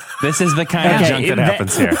Orlando. This is the kind of junk that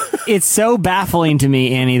happens here. It's so baffling to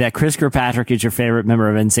me, Annie, that Chris Kirkpatrick is your favorite member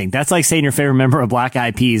of NSYNC. That's like saying your favorite member of Black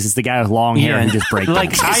Eyed Peas is the guy with long hair and just break.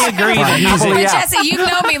 Like, I agree that Jesse, you've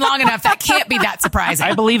known me long enough. That can't be that surprising.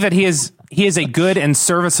 I believe that he is a good and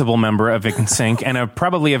serviceable member of NSYNC and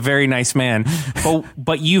probably a very nice man.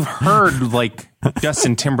 But you've heard like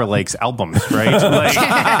Justin Timberlake's albums, right? Like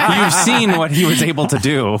you've seen what he was able to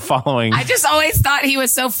do following. I just always thought he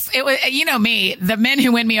was me. The men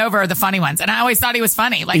who win me over are the funny ones, and I always thought he was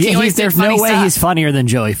funny. Like there's no way he's funnier than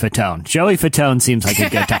Joey Fatone. Joey Fatone seems like a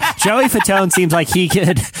good time. Joey Fatone seems like he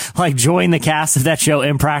could like join the cast of that show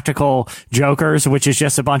Impractical Jokers, which is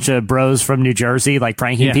just a bunch of bros from New Jersey like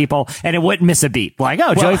pranking people, and it wouldn't miss a beat. Like,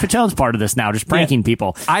 Joey Fatone's part of this now, just pranking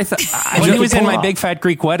people. When he was in My Big Fat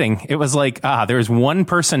Greek Wedding, it was like, there's one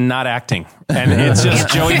person not acting, and it's just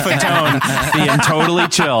Joey Fatone being totally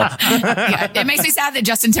chill. Yeah, it makes me sad that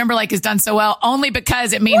Justin Timberlake has done so well, only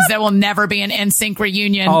because it means there will never be an NSYNC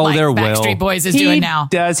reunion like there Backstreet will. Boys is doing now.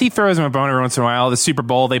 He throws him a bone every once in a while. The Super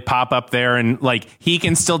Bowl, they pop up there, and like he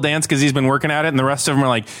can still dance because he's been working at it, and the rest of them are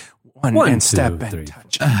like, one and step, two, and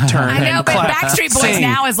touch, and turn, I know, and but clap. Backstreet Boys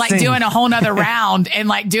now is like doing a whole nother round and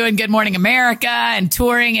like doing Good Morning America and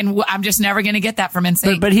touring, and I'm just never going to get that from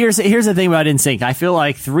NSYNC. But here's the thing about NSYNC. I feel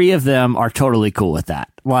like 3 of them are totally cool with that.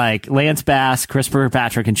 Like Lance Bass, Chris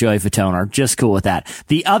Kirkpatrick, and Joey Fatone are just cool with that.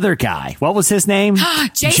 The other guy, what was his name?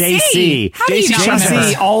 JC. How do you not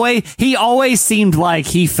remember? He always seemed like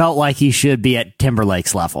he felt like he should be at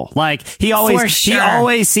Timberlake's level. Like he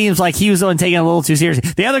always seems like he was the one taking it a little too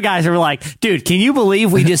seriously. The other guys are like, dude, can you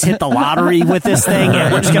believe we just hit the lottery with this thing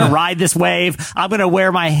and we're just gonna ride this wave? I'm gonna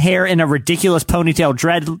wear my hair in a ridiculous ponytail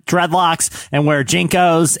dreadlocks and wear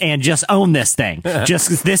Jinkos and just own this thing.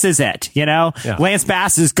 Just this is it, you know? Yeah. Lance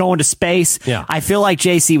Bass is going to space. Yeah. I feel like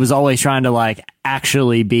JC was always trying to like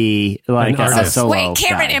actually be like a solo Wait,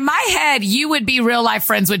 Cameron, guy. in my head, you would be real life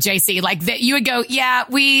friends with JC. Like that, you would go, yeah,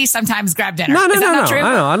 we sometimes grab dinner. No. Is that not true?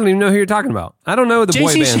 I don't even know who you're talking about. I don't know the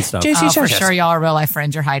boy band stuff. Oh, for sure, y'all are real life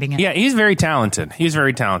friends. You're hiding it. Yeah, he's very talented. He's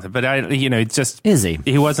very talented, but it's just Is he?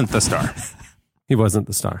 He wasn't the star. He wasn't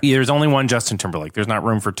the star. There's only one Justin Timberlake. There's not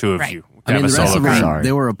room for 2 of Right. you. I mean, the rest of them, Sorry.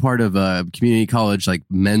 they were a part of a community college, like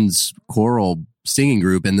men's choral singing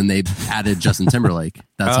group, and then they added Justin Timberlake.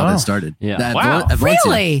 That's how that started. Yeah. Wow. At Valencia.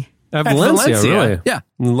 Really? At At Valencia, Valencia. really? Yeah.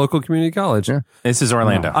 In the local community college. Yeah. This is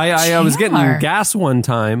Orlando. I was getting gas one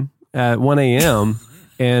time at 1 a.m.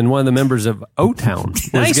 and one of the members of O-Town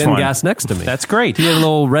was Nice getting one. gas next to me. That's great. He had a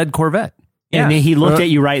little red Corvette. And he looked at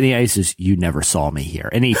you right in the eye and says, "You never saw me here."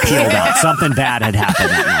 And he peeled out. Something bad had happened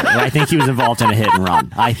that night. I think he was involved in a hit and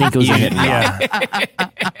run. I think it was a hit and run. Yeah.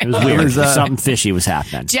 It was weird. Something fishy was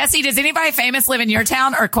happening. Jesse, does anybody famous live in your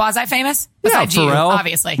town or quasi famous? Besides you, Pharrell,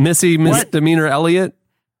 obviously. Missy Misdemeanor Elliott.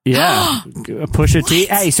 Yeah. Pusha T.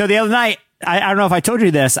 Hey, so the other night, I don't know if I told you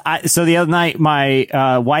this. So the other night, my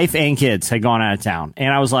wife and kids had gone out of town.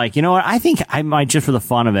 And I was like, you know what? I think I might, just for the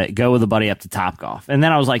fun of it, go with a buddy up to Topgolf. And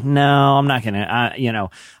then I was like, no, I'm not going to.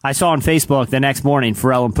 I saw on Facebook the next morning,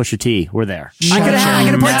 Pharrell and Pusha T were there. I could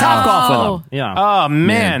have played Topgolf with them. Yeah. Oh,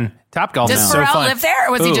 man. Topgolf Does is so Pharrell fun. live there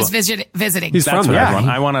or was he just visiting? He's That's from what there. I want.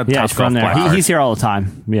 I want a Yeah, he's from Topgolf there. black card. He's here all the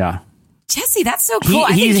time. Yeah. Jesse, that's so cool.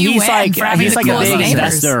 I think you he's win like for having he's the like a coolest big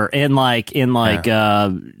neighbors. investor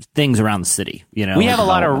in things around the city. You know, We have a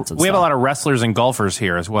lot developments of and stuff. wrestlers and golfers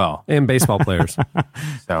here as well. And baseball players. So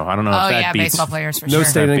I don't know Oh, if that yeah, beats. baseball players for No sure.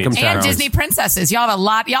 state income And tax. Disney princesses. Y'all have a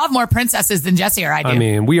lot. Y'all have more princesses than Jesse or I do. I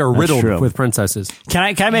mean, we are riddled true. with princesses. Can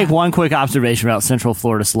I make one quick observation about Central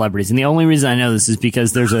Florida celebrities? And the only reason I know this is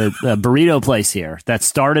because there's a burrito place here that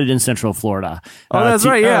started in Central Florida. Oh, that's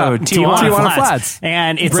right, yeah. Tijuana Flats. Flats.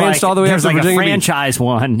 And it's Branched like, all the way up there's to like Virginia a Beach. franchise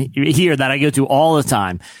one here that I go to all the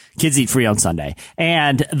time. Kids eat free on Sunday.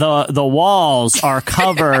 And the walls are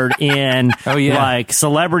covered in like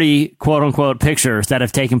celebrity quote unquote pictures that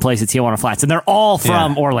have taken place at Tijuana Flats. And they're all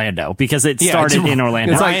from Orlando because it started in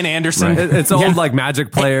Orlando. It's Ryan Anderson. It's old like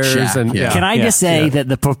Magic players. Shaq, And yeah. Can I just say that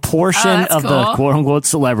the proportion that's of the cool. quote unquote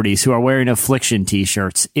celebrities who are wearing Affliction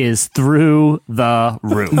t-shirts is through the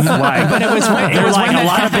roof? Like, But it was when they're like that a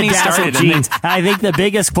lot of company bedazzled started, and jeans. I think the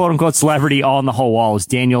biggest quote unquote celebrity on the whole wall is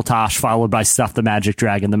Daniel Tosh, followed by Stuff the Magic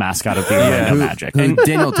Dragon, the mascot of the Orlando Magic. Who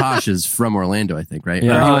Daniel Tosh is from Orlando, I think, right?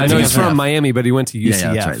 I know he's Yeah. from Miami, but he went to UCF.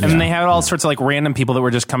 Yeah, that's right. And they had all sorts of like random people that were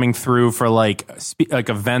just coming through for like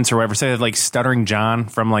events or whatever. Say like Stuttering John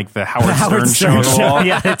from like the Howard Stern show. on the wall.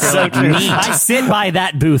 Yeah, it's so like, true. neat. I sit by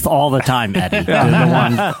that booth all the time, Eddie. The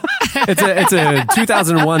one. It's a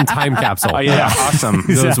 2001 time capsule. Oh yeah, awesome.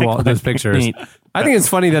 Those pictures. Neat. I think it's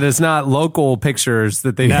funny that it's not local pictures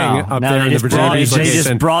that they hang up there they in the just Virginia brought- Beach they location.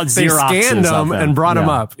 just brought They Xeroxes scanned of them and brought them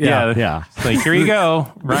up. Yeah. Like here you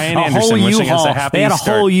go, Ryan A Anderson whole wishing us U-Haul. a happy They had a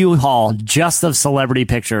start. whole U-Haul just of celebrity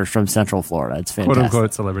pictures from Central Florida. It's Quote fantastic.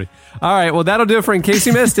 unquote celebrity. All right, well, that'll do it for In Case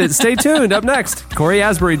You Missed It. Stay tuned. Up next, Cory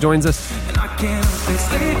Asbury joins us. I can't stay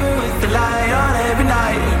sleeping with the light on every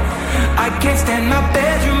night. I can't stand my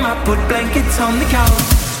bedroom, I put blankets on the couch.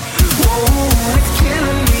 Whoa, it's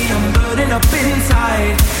killing me, I'm burning up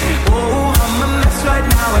inside. Whoa, I'm a mess right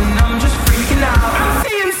now and I'm just freaking out. I'm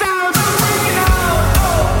seeing sounds, I'm freaking out.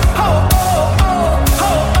 Oh, oh, oh,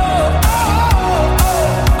 oh, oh, oh,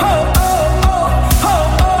 oh, oh, oh, oh, oh,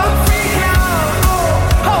 I'm freaking out.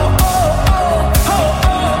 Oh, oh, oh, oh,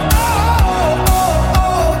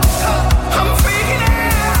 oh, oh, I'm freaking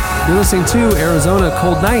out. You're listening to Arizona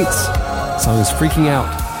Cold Nights. The song is Freaking Out.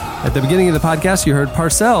 At the beginning of the podcast, you heard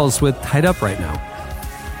Parcells with Tied Up Right Now.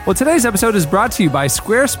 Well, today's episode is brought to you by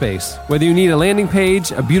Squarespace. Whether you need a landing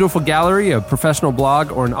page, a beautiful gallery, a professional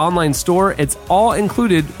blog, or an online store, it's all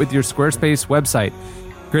included with your Squarespace website.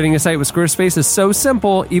 Creating a site with Squarespace is so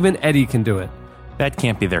simple, even Eddie can do it. That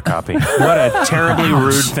can't be their copy. What a terribly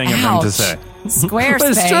rude thing of them to say. Squarespace.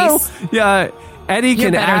 But it's true. Yeah. Eddie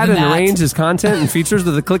can add and arrange his content and features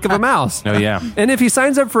with the click of a mouse. Oh, yeah. And if he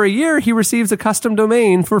signs up for a year, he receives a custom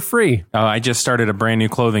domain for free. Oh, I just started a brand new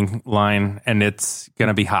clothing line, and it's going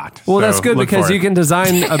to be hot. Well, so that's good because you can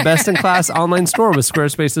design a best-in-class online store with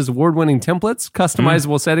Squarespace's award-winning templates,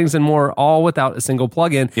 customizable settings, and more, all without a single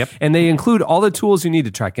plugin. Yep. And they include all the tools you need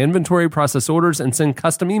to track inventory, process orders, and send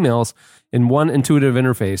custom emails in one intuitive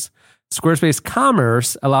interface. Squarespace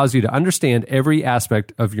Commerce allows you to understand every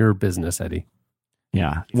aspect of your business, Eddie.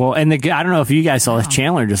 Yeah. Well, and I don't know if you guys saw this.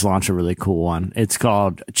 Chandler just launched a really cool one. It's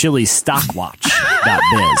called Chili's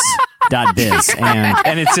Stockwatch.biz.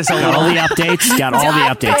 And it's just got all the updates. Got all the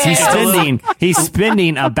updates. He's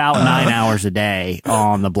spending about 9 hours a day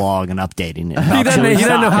on the blog and updating it. He doesn't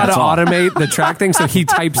know how to automate the track thing, so he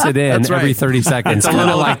types it in every 30 seconds. It's a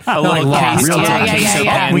little like case real time.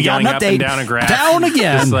 Yeah. We got an update. Down a graph. Down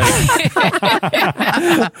again.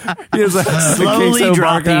 He was like, slowly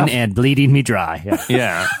dropping and bleeding me dry.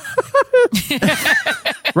 Yeah.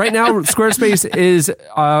 Right now, Squarespace is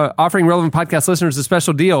offering Relevant Podcast listeners a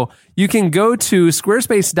special deal. You can go to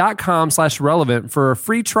squarespace.com/relevant for a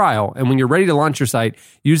free trial. And when you're ready to launch your site,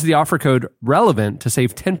 use the offer code RELEVANT to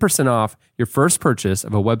save 10% off your first purchase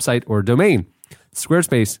of a website or domain.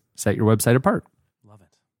 Squarespace, set your website apart. Love it.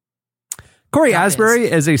 Cory Asbury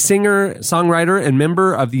is a singer, songwriter, and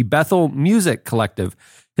member of the Bethel Music Collective.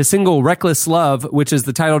 His single Reckless Love, which is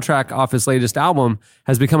the title track off his latest album,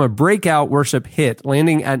 has become a breakout worship hit,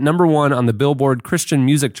 landing at #1 on the Billboard Christian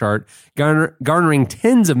music chart, garnering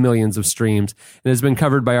tens of millions of streams, and has been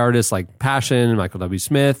covered by artists like Passion, Michael W.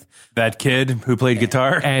 Smith, that kid who played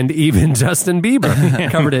guitar, and even Justin Bieber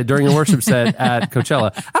covered it during a worship set at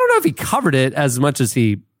Coachella. I don't know if he covered it as much as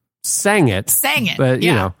he sang it, but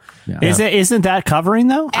you know. Yeah. Isn't that covering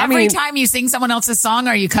though? Every time you sing someone else's song,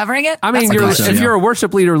 are you covering it? I mean, if you're a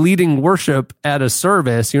worship leader leading worship at a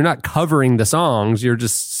service, you're not covering the songs. You're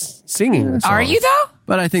just singing the songs. Are you though?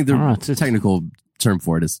 But I think the technical term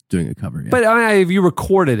for it is doing a cover. Yeah. But if you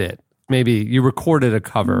recorded it, maybe you recorded a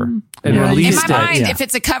cover and released it. In my mind, if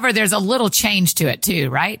it's a cover, there's a little change to it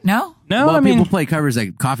too, right? No? Well, people play covers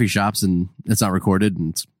at coffee shops and it's not recorded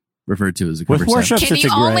and it's referred to as a cover. With worship, Can it's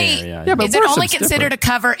you a gray only, area. Yeah, but is it only considered a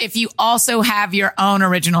cover if you also have your own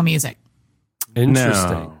original music?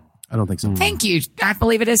 Interesting. No. I don't think so. Thank you. I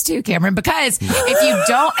believe it is too, Cameron, because if you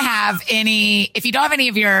don't have any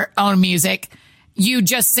of your own music, you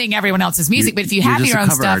just sing everyone else's music. But if you have your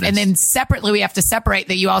own stuff, artist. And then separately we have to separate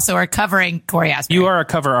that you also are covering Cory Asbury. You are a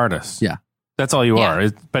cover artist. Yeah. That's all you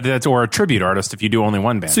are. But that's or a tribute artist if you do only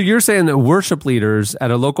one band. So you're saying that worship leaders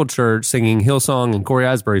at a local church singing Hillsong and Cory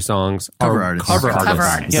Asbury songs cover artists. Cover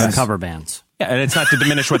artists. Yes. Cover bands. Yeah, and it's not to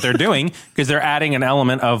diminish what they're doing because they're adding an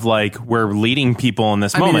element of like we're leading people in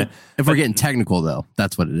this moment. If we're getting technical though,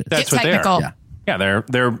 that's what it is. That's what they are. Yeah,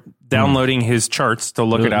 they're downloading his charts to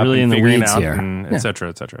look it up really and figuring it out, here. and et cetera,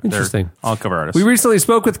 et cetera. Interesting. They're all cover artists. We recently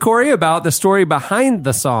spoke with Cory about the story behind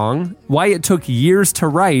the song, why it took years to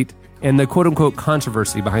write, and the quote-unquote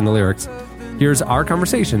controversy behind the lyrics. Here's our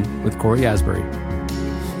conversation with Cory Asbury.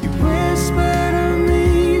 You whisper to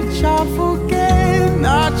me, child, forget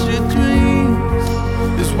not your dreams.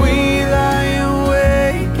 As we lie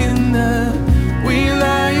awake in the, we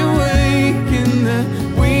lie awake in the,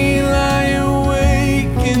 we lie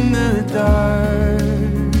awake in the dark.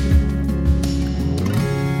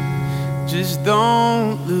 Just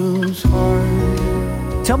don't lose heart.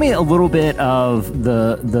 Tell me a little bit of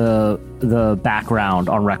the background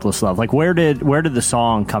on Reckless Love. Like, where did the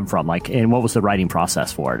song come from? Like, and what was the writing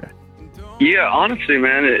process for it? Yeah, honestly,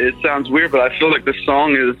 man, it sounds weird, but I feel like the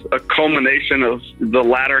song is a culmination of the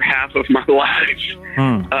latter half of my life.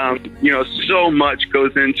 So much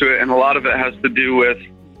goes into it, and a lot of it has to do with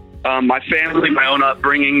my family, my own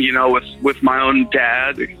upbringing, with my own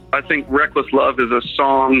dad. I think Reckless Love is a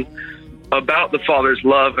song about the Father's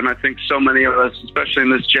love, and I think so many of us, especially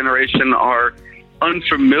in this generation, are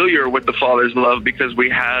unfamiliar with the Father's love because we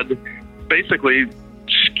had basically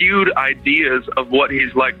skewed ideas of what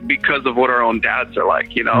he's like because of what our own dads are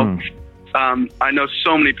like, I know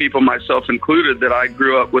so many people, myself included, that I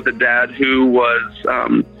grew up with a dad who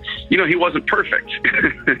was, he wasn't perfect,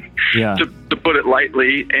 to put it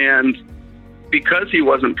lightly, and because he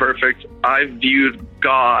wasn't perfect, I viewed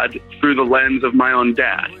God through the lens of my own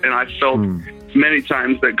dad. And I felt many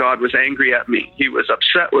times that God was angry at me. He was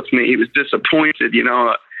upset with me. He was disappointed.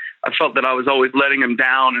 I felt that I was always letting him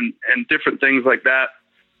down and different things like that.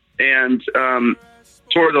 And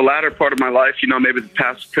toward the latter part of my life, maybe the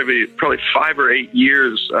past probably 5 or 8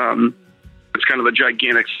 years, it's kind of a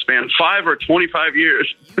gigantic span, 5 or 25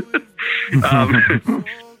 years.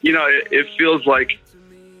 It feels like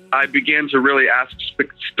I began to really ask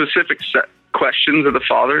specific questions of the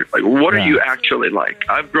Father. Like, what are you actually like?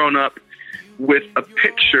 I've grown up with a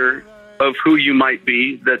picture of who you might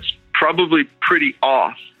be that's probably pretty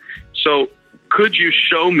off. So could you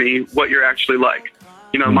show me what you're actually like?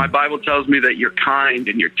 My Bible tells me that you're kind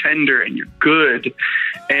and you're tender and you're good.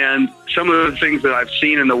 And some of the things that I've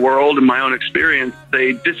seen in the world and my own experience,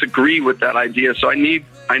 they disagree with that idea. So I need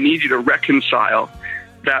you to reconcile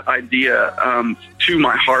that idea to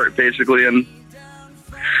my heart, basically. And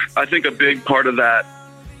I think a big part of that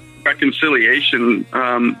reconciliation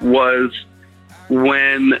was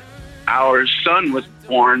when our son was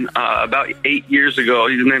born about 8 years ago.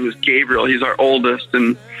 His name is Gabriel. He's our oldest.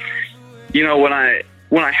 And,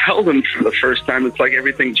 when I held him for the first time, it's like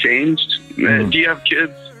everything changed. Do you have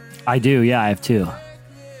kids? I do. Yeah, I have 2.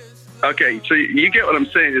 Okay, so you get what I'm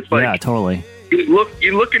saying. It's like, yeah, totally. You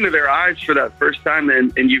look into their eyes for that first time,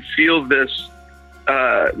 and you feel this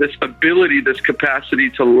ability, this capacity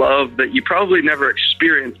to love that you probably never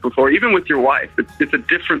experienced before, even with your wife. It's a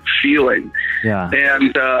different feeling. Yeah.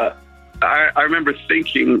 And I remember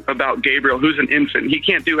thinking about Gabriel, who's an infant. He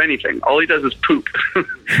can't do anything. All he does is poop,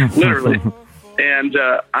 literally. And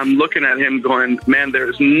I'm looking at him going, man,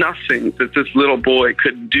 there's nothing that this little boy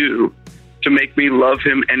could do to make me love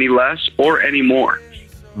him any less or any more.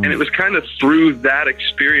 And it was kind of through that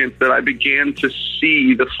experience that I began to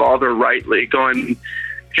see the Father rightly, going,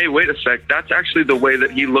 hey, wait a sec, that's actually the way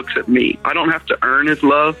that he looks at me. I don't have to earn his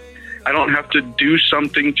love. I don't have to do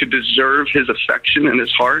something to deserve his affection and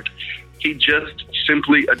his heart. He just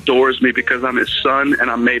simply adores me because I'm his son and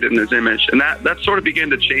I'm made in his image. And that sort of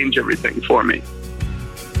began to change everything for me.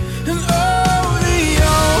 And oh, the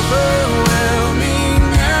overwhelming,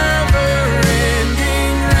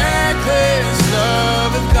 never-ending, reckless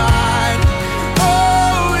love of God.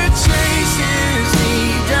 Oh, it chases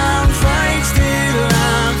me down, fights till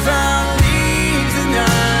I'm found, leaves the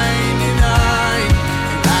 99.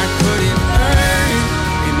 And I couldn't earn it,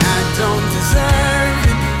 and I don't deserve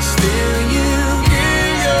it. Still you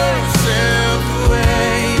give yourself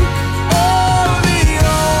away. Oh, the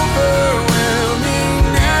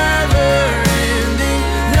overwhelming, never-ending,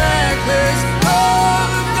 reckless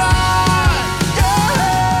love of God.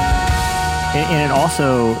 Yeah. And it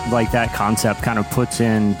also, like, that concept kind of puts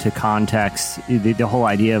into context the whole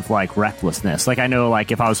idea of, like, recklessness. Like, I know,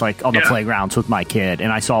 like, if I was, like, on the playgrounds with my kid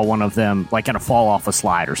and I saw one of them, like, kind of fall off a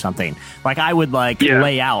slide or something, like, I would, like,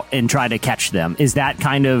 lay out and try to catch them. Is that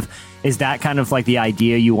kind of like the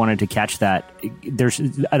idea you wanted to catch, that there's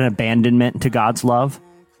an abandonment to God's love?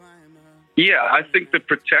 Yeah, I think the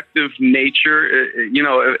protective nature,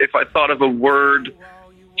 if I thought of a word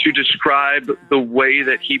to describe the way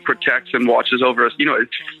that he protects and watches over us,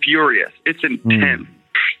 it's furious. It's intense.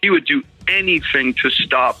 He would do anything to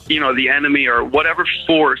stop, the enemy or whatever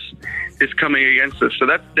force is coming against us. So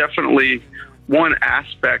that's definitely one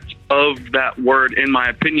aspect of that word, in my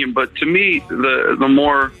opinion. But to me, the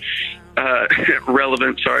more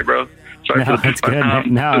relevant, sorry, bro. Sorry for the that's good.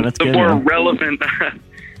 That's the good, more man. relevant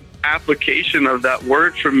application of that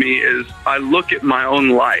word for me is I look at my own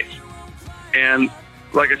life, and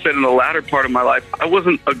like I said, in the latter part of my life, I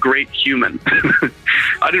wasn't a great human.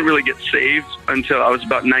 I didn't really get saved until I was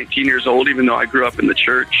about 19 years old, even though I grew up in the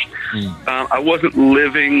church. I wasn't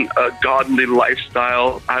living a godly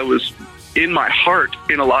lifestyle. I was, in my heart,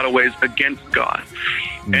 in a lot of ways, against God.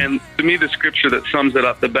 And to me, the scripture that sums it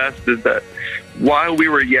up the best is that while we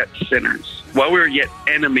were yet sinners, while we were yet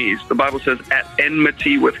enemies, the Bible says at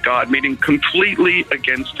enmity with God, meaning completely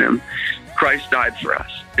against him, Christ died for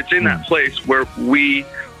us. It's in that place where we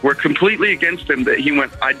were completely against him that he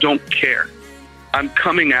went, I don't care. I'm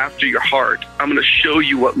coming after your heart. I'm going to show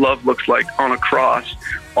you what love looks like on a cross,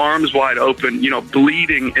 arms wide open,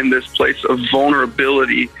 bleeding in this place of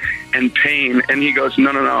vulnerability and pain. And he goes,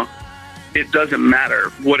 no. It doesn't matter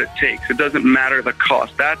what it takes. It doesn't matter the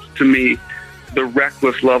cost. That's, to me, the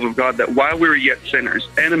reckless love of God, that while we were yet sinners,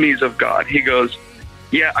 enemies of God, he goes,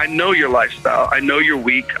 yeah, I know your lifestyle. I know you're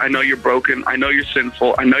weak. I know you're broken. I know you're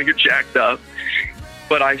sinful. I know you're jacked up.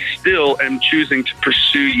 But I still am choosing to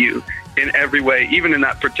pursue you in every way, even in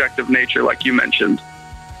that protective nature, like you mentioned.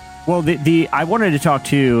 Well, I wanted to talk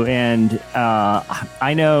too, and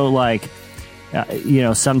I know, like,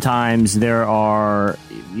 sometimes there are,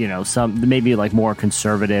 some maybe like more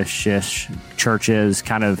conservative-ish churches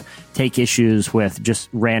kind of take issues with just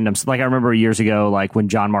random. Like I remember years ago, like when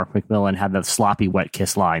John Mark McMillan had the sloppy wet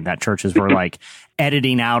kiss line, that churches were like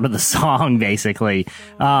editing out of the song, basically.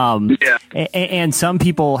 And some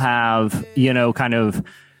people have, kind of,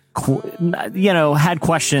 had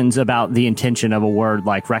questions about the intention of a word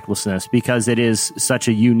like recklessness because it is such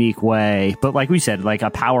a unique way, but like we said, like a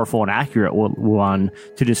powerful and accurate one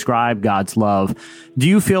to describe God's love. Do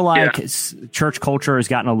you feel like church culture has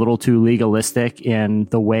gotten a little too legalistic in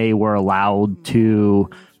the way we're allowed to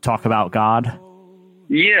talk about God?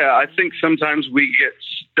 Yeah, I think sometimes we get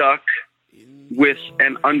stuck with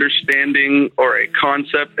an understanding or a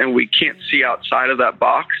concept and we can't see outside of that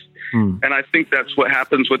box. And I think that's what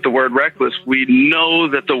happens with the word reckless. We know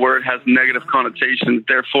that the word has negative connotations,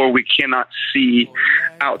 therefore we cannot see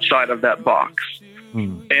outside of that box.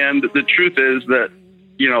 And the truth is that,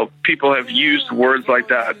 people have used words like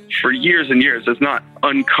that for years and years. It's not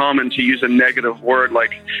uncommon to use a negative word.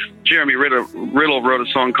 Like Jeremy Riddle wrote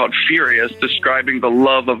a song called Furious, describing the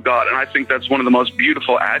love of God. And I think that's one of the most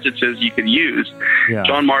beautiful adjectives you could use. Yeah.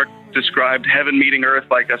 John Mark described heaven meeting earth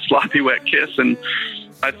like a sloppy wet kiss. And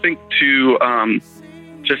I think to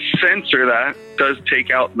censor that does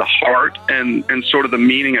take out the heart and sort of the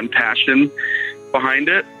meaning and passion behind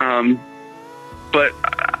it. But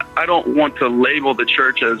I don't want to label the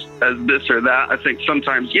church as this or that. I think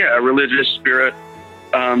sometimes, a religious spirit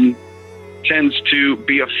tends to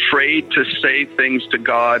be afraid to say things to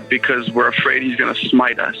God because we're afraid he's going to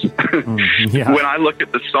smite us. When I look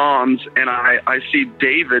at the Psalms and I see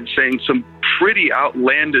David saying some pretty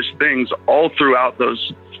outlandish things all throughout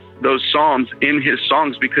those Psalms in his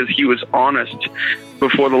songs because he was honest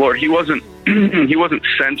before the Lord. He wasn't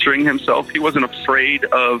censoring himself. He wasn't afraid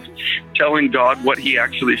of telling God what he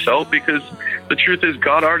actually felt because the truth is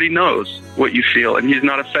God already knows what you feel and he's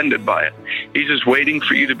not offended by it. He's just waiting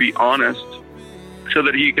for you to be honest so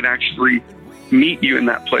that he can actually meet you in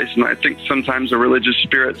that place. And I think sometimes a religious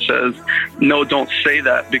spirit says, no, don't say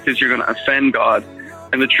that because you're going to offend God.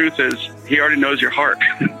 And the truth is he already knows your heart.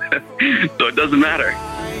 So it doesn't matter.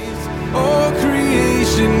 All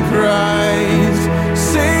creation cries,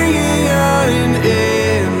 singing out in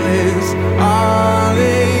endless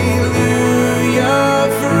hallelujah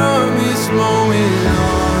from this moment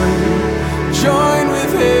on. Join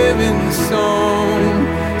with heaven's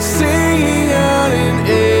song, singing out in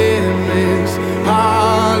endless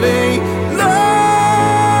hallelujah.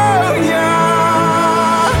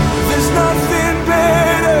 There's nothing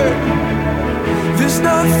better. There's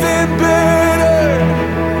nothing better.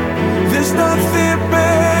 There's nothing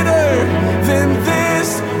better than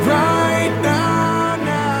this right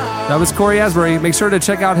now. That was Cory Asbury. Make sure to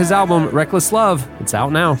check out his album, Reckless Love. It's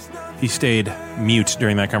out now. He stayed mute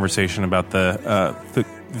during that conversation about the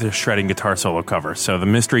shredding guitar solo cover. So the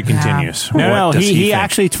mystery continues. No, he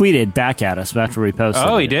actually tweeted back at us after we posted.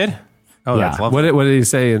 Oh, he did? Oh, yeah. That's lovely. What did he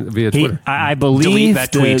say via Twitter? I believe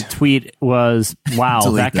that the tweet was,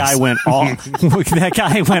 "Wow, that guy went all that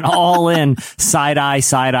guy went all in side eye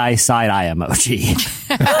emoji."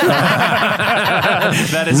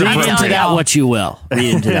 That is read into that what you will.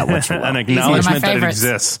 Read into that what you will. An acknowledgement that it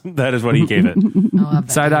exists. That is what he gave it.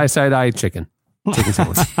 Side eye chicken. Chicken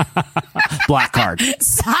sandwich. Black card.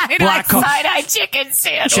 Side eye chicken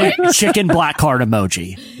sandwich. Chicken black card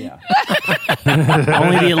emoji. Yeah.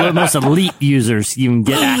 Only the most elite users even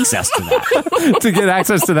get access to that. To get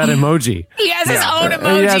access to that emoji. He has his own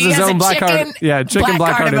emoji. He has his own black card. Yeah, chicken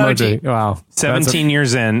black card emoji. Wow. 17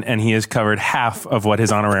 years in, and he has covered half of what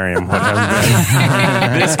his honorarium would have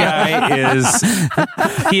been. This guy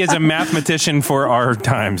he is a mathematician for our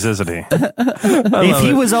times, isn't he? If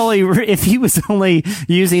he was only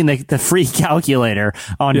using the free calculator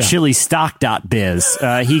on chilistock.biz,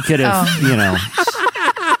 he could have,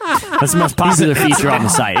 that's the most popular feature on the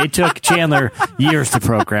site. It took Chandler years to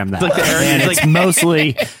program that. And it's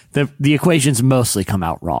mostly, the equations mostly come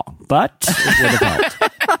out wrong, but it would have helped.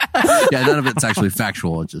 Yeah, none of it's actually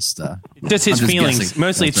factual. It's just his feelings. Guessing.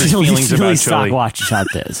 Mostly it's his feelings about chili.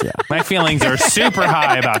 Watch.biz, yeah. My feelings are super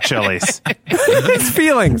high about chilies. It's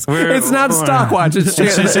feelings. It's not Stockwatch. It's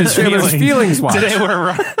Chandler's feelings watch. Today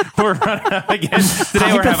we're running up again.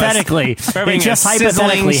 Hypothetically,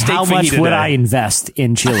 how much would I invest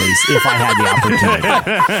in chilies if I had the opportunity?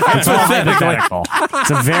 It's all hypothetical.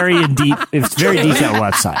 It's a very detailed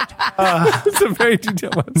website. It's a very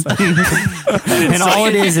detailed website. And all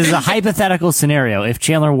it is a hypothetical scenario, if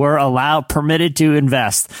Chandler were permitted to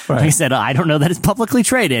invest, he said, I don't know that it's publicly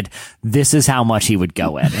traded. This is how much he would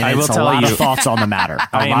go in. And I will tell a lot you, of thoughts on the matter.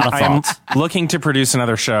 I'm looking to produce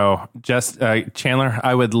another show. Just Chandler,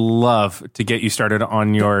 I would love to get you started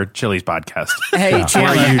on your Chili's podcast. Hey,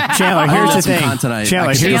 Chandler, here's the thing.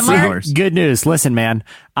 Chandler, here's the good news. Listen, man,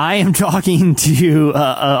 I am talking to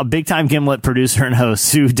a big-time Gimlet producer and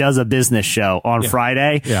host who does a business show on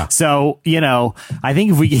Friday. Yeah. So, I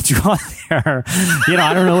think if we get you on there,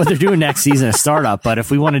 I don't know what they're doing next season of startup, but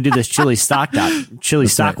if we want to do this Chili stock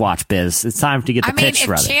watch biz, it's time to get the pitch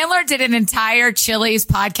ready. If Chandler did an entire Chili's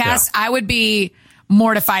podcast, I would be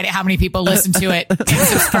mortified at how many people listen to it and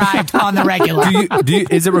subscribed on the regular.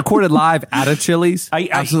 Is it recorded live at a Chili's?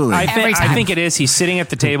 Absolutely. I think it is. He's sitting at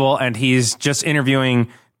the table and he's just interviewing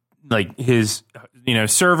like his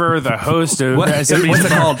server, the host of what's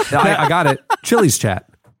it called? I got it. Chili's chat.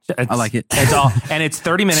 I like it. It's all, and it's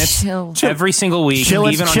 30 minutes every single week,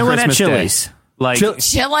 even on chilling Christmas at Chili's. Day. Like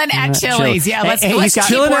chilling at Chili's. Yeah, let's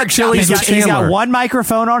chilling at Chili's. He's got one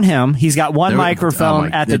microphone on him. He's got one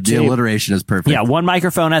microphone at the table. The alliteration is perfect. Yeah, one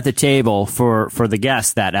microphone at the table for the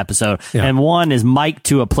guest that episode, and one is mic'd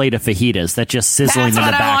to a plate of fajitas that's just sizzling in the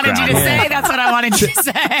background. That's what I wanted you to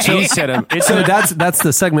say. So that's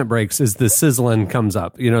the segment breaks. Is the sizzling comes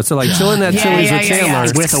up? So like chilling at Chili's with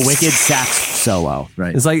Chandler with a wicked sax solo.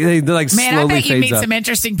 Right. It's like they like man. Slowly I bet you meet up. Some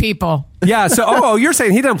interesting people. Yeah. So you're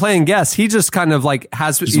saying he doesn't play in guests. He just kind of like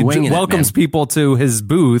welcomes people to his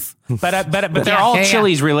booth. But they're all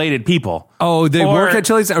Chili's related people. Oh, they work at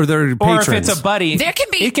Chili's, or they're patrons. Or if it's a buddy,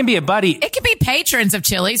 it can be a buddy. It can be patrons of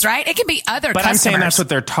Chili's, right? It can be other. But customers. I'm saying that's what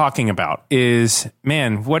they're talking about. Is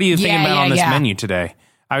man, what are you thinking about on this menu today?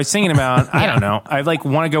 I was thinking about I don't know. I like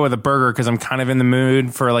want to go with a burger because I'm kind of in the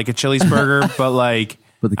mood for like a Chili's burger, but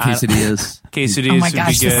the quesadillas. Oh my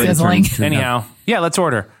gosh, would be good. The sizzling. Anyhow, let's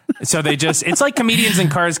order. So it's like comedians in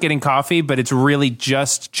cars getting coffee, but it's really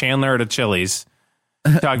just Chandler at a Chili's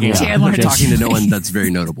talking to no one that's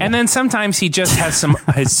very notable. And then sometimes he just has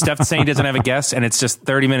his stuff saying he doesn't have a guest, and it's just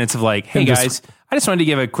 30 minutes of like, hey guys, I just wanted to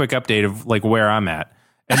give a quick update of like where I'm at.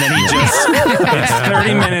 And then he just it's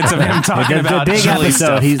 30 minutes of him talking about the big Chili's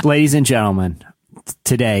episode. stuff. Ladies and gentlemen,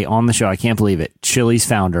 today on the show, I can't believe it, Chili's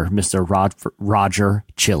founder, Mr. Roger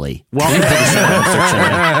Chili. Welcome to the show, Mr.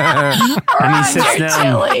 Chili. And he sits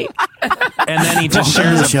down, and then he just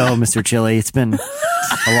shares the show, Mr. Chili. It's been a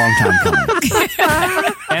long time coming.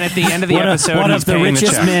 And at the end of the episode, one he's of the paying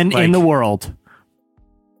richest check. men in the world,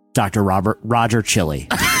 Dr. Roger Chili.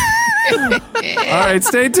 All right,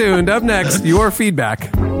 stay tuned. Up next, your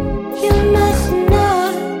feedback. You must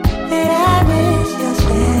know that I miss your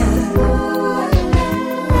stare.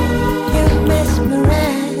 You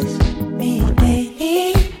mesmerize me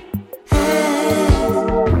daily.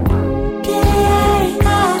 Can't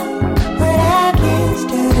out what I can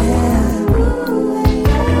still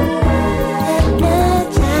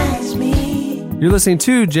hypnotize me. You're listening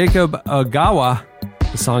to Jacob Agawa.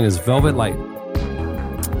 The song is Velvet Light.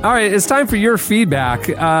 All right, it's time for your feedback.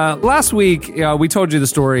 Last week, we told you the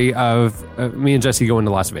story of me and Jesse going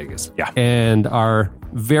to Las Vegas. Yeah. And our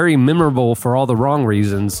very memorable, for all the wrong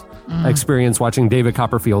reasons, experience watching David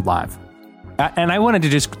Copperfield live. And I wanted to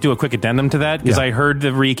just do a quick addendum to that because I heard the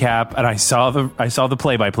recap and I saw the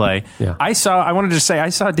play-by-play. Yeah. I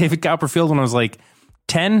saw David Copperfield when I was like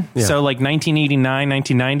 10, so like 1989,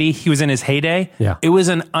 1990. He was in his heyday. Yeah. It was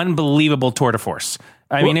an unbelievable tour de force.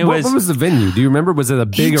 I mean, what was the venue? Do you remember? Was it a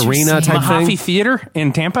big arena type Mahaffey thing? Theater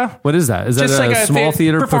in Tampa. What is that? Is Just that like a small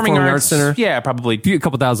theater, performing arts center? Yeah, probably a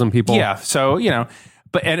couple thousand people. Yeah, so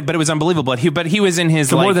but it was unbelievable. But he was in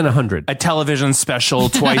his more than 100 a television special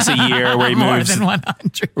twice a year where he moves more than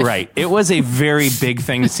 100. Right. It was a very big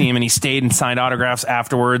thing to see him, and he stayed and signed autographs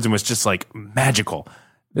afterwards, and was just like magical.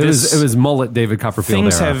 It was mullet David Copperfield.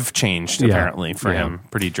 Things era. have changed apparently for him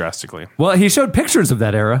pretty drastically. Well, he showed pictures of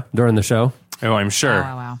that era during the show. Oh, I'm sure.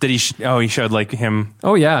 Oh, wow. Did he? He showed like him.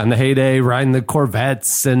 Oh yeah, in the heyday, riding the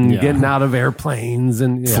Corvettes and getting out of airplanes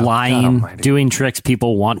and flying, doing tricks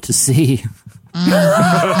people want to see.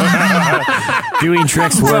 Doing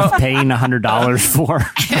tricks worth paying $100 for.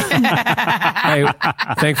 Hey,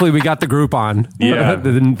 thankfully, we got the Groupon. Yeah.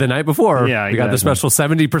 the night before. Yeah, we got the special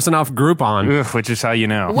 70% off Groupon. Which is how you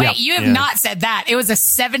know. Wait, you have not said that. It was a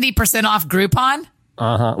 70% off Groupon?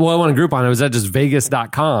 Uh-huh. Well, I want a Groupon. It was at just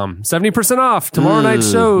Vegas.com. 70% off tomorrow night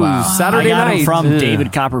shows. Saturday I got night. it from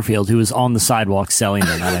David Copperfield, who was on the sidewalk selling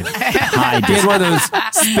them at a high He had one of those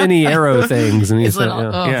spinny arrow things. And he said,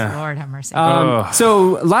 Lord have mercy.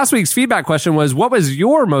 So last week's feedback question was, what was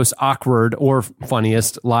your most awkward or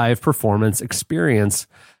funniest live performance experience?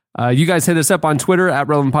 You guys hit us up on Twitter at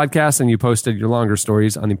Relevant Podcast, and you posted your longer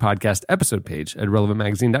stories on the podcast episode page at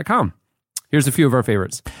relevantmagazine.com. Here's a few of our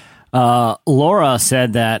favorites. Laura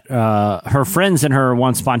said that her friends and her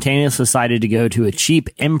once spontaneously decided to go to a cheap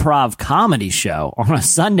improv comedy show on a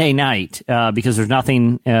Sunday night because there's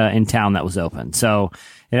nothing in town that was open. So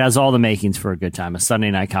it has all the makings for a good time, a Sunday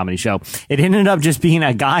night comedy show. It ended up just being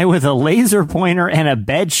a guy with a laser pointer and a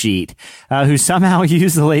bed sheet who somehow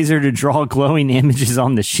used the laser to draw glowing images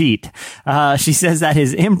on the sheet. She says that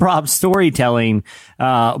his improv storytelling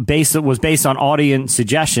was based on audience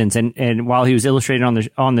suggestions, and while he was illustrating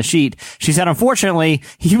on the sheet, she said, unfortunately,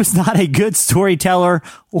 he was not a good storyteller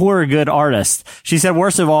or a good artist. She said,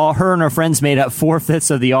 worst of all, her and her friends made up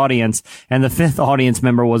 4/5 of the audience, and the 5th audience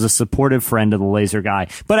member was a supportive friend of the laser guy.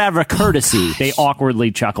 But out of courtesy, they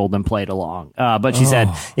awkwardly chuckled and played along. But she said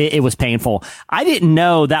it was painful. I didn't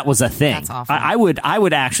know that was a thing. That's awful. I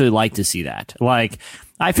would actually like to see that. Like,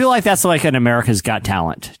 I feel like that's like an America's Got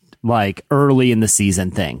Talent, like early in the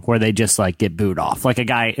season thing where they just like get booed off, like a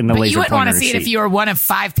guy in the laser. You wouldn't want to see sheet. it if you were one of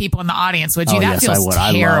 5 people in the audience, would you? That yes, feels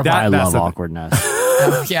I would. terrible. I love awkwardness.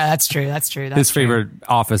 Yeah, that's true. That's true. His favorite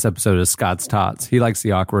Office episode is Scott's Tots. He likes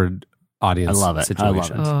the awkward audience. I love it.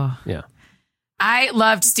 Situations. I love Yeah. I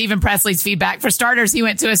loved Stephen Presley's feedback. For starters, he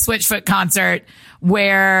went to a Switchfoot concert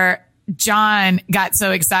where John got so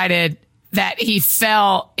excited that he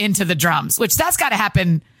fell into the drums, which that's got to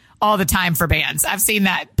happen all the time for bands. I've seen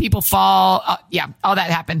that. People fall. All that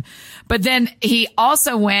happened. But then Stephen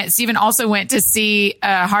also went to see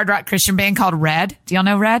a hard rock Christian band called Red. Do y'all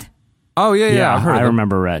know Red? Oh, yeah. I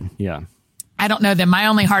remember Red. Yeah. I don't know them. My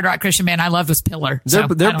only hard rock Christian band I loved was Pillar.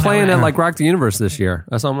 They're playing at like Rock the Universe this year.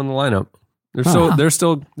 I saw them in the lineup. They're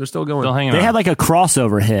still going. Still hanging They on. had like a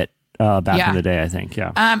crossover hit back in the day, I think.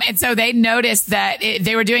 Yeah. And so they noticed that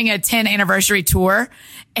they were doing a 10th anniversary tour.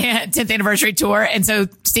 And so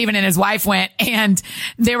Stephen and his wife went, and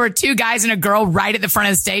there were 2 guys and a girl right at the front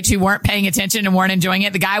of the stage who weren't paying attention and weren't enjoying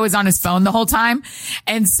it. The guy was on his phone the whole time.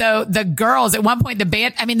 And so the girls, at one point, the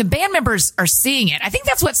band members are seeing it. I think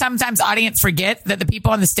that's what sometimes audience forget, that the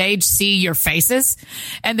people on the stage see your faces,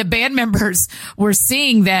 and the band members were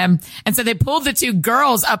seeing them. And so they pulled the 2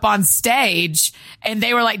 girls up on stage, and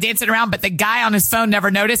they were like dancing around, but the guy on his phone never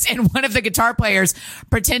noticed. And one of the guitar players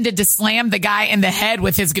pretended to slam the guy in the head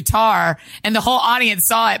with his guitar, and the whole audience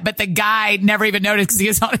saw it, but the guy never even noticed because he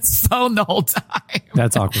was on his phone the whole time.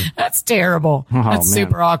 That's awkward. That's terrible. That's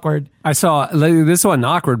super awkward. I saw, this wasn't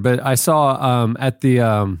awkward, but I saw at the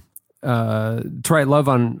To Write Love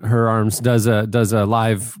on Her Arms does a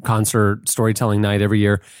live concert storytelling night every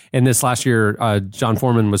year. And this last year, John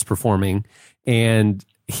Foreman was performing, and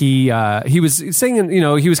he was singing,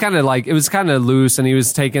 he was kind of like, it was kind of loose, and he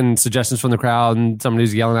was taking suggestions from the crowd, and somebody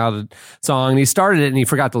was yelling out a song, and he started it and he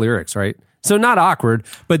forgot the lyrics, right? So not awkward,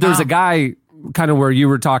 but there was a guy kind of where you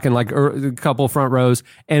were talking, like a couple front rows,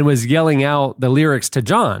 and was yelling out the lyrics to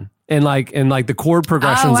John and like the chord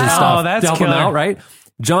progressions and stuff. That's to help him out, right?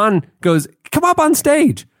 John goes, "Come up on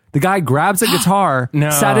stage." The guy grabs a guitar,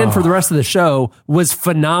 sat in for the rest of the show, was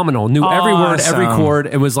phenomenal, knew every word, every chord,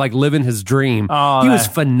 and was like living his dream. He was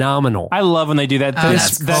phenomenal. I love when they do that.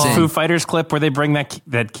 That Foo Fighters clip where they bring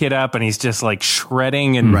that kid up and he's just like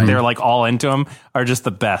shredding, and they're like all into him, are just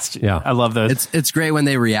the best. Yeah. I love those. It's great when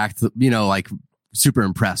they react, like super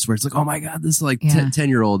impressed, where it's like, oh my God, this is like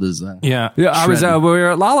 10-year-old is. Yeah. I was, we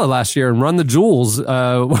were at Lala last year and Run the Jewels.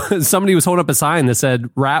 Somebody was holding up a sign that said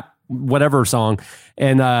rap whatever song,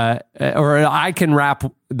 and or I can rap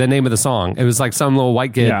the name of the song. It was like some little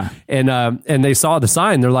white kid, and they saw the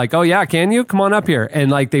sign. They're like, "Oh yeah, can you come on up here?" And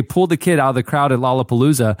like they pulled the kid out of the crowd at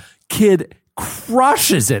Lollapalooza. Kid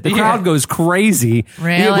crushes it. The crowd goes crazy.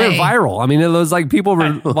 Really? It went viral. I mean, it was like people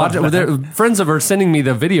were watching. Their friends of her sending me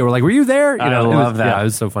the video. Were like, "Were you there?" I love that. Yeah, it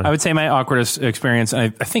was so funny. I would say my awkwardest experience. I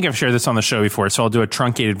think I've shared this on the show before, so I'll do a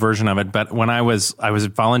truncated version of it. But when I was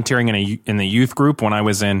volunteering in the youth group when I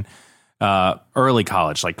was in early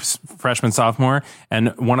college, like freshman, sophomore, and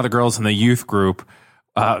one of the girls in the youth group,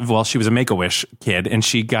 she was a Make-A-Wish kid, and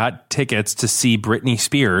she got tickets to see Britney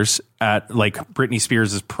Spears at like Britney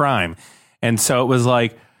Spears' prime. And so it was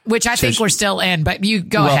like, which I think we're still in, but you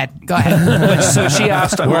go ahead. So she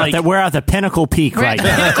asked, we're at the pinnacle peak right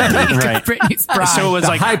now. Right. Britney's prime. So it was the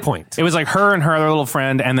like high point. It was like her and her other little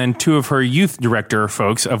friend, and then 2 of her youth director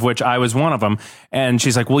folks, of which I was one of them. And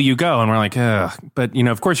she's like, "Will you go?" And we're like, "Ugh." But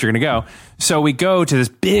of course you're going to go. So we go to this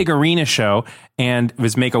big arena show, and it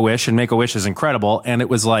was Make-A-Wish, and Make-A-Wish is incredible. And it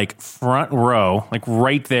was like front row, like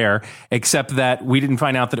right there, except that we didn't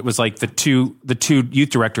find out that it was like the two youth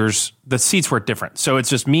directors, the seats were different. So it's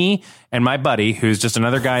just me and my buddy, who's just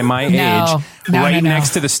another guy my age, next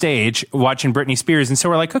to the stage watching Britney Spears. And so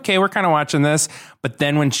we're like, okay, we're kind of watching this. But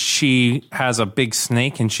then when she has a big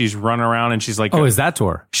snake and she's running around and she's like, is that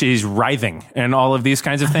tour? She's writhing and all of these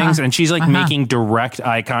kinds of things. And she's like making direct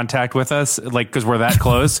eye contact with us, like, because we're that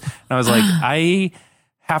close. And I was like, I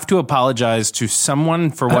have to apologize to someone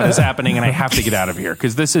for what is happening, and I have to get out of here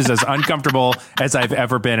because this is as uncomfortable as I've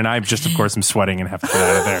ever been, and I'm just, of course, I'm sweating and have to get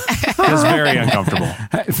out of there. It's very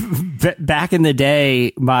uncomfortable. Back in the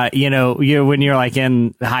day, when you're like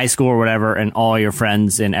in high school or whatever, and all your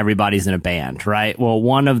friends and everybody's in a band, right? Well,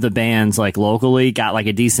 one of the bands like locally got like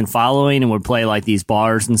a decent following and would play like these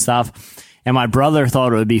bars and stuff. And my brother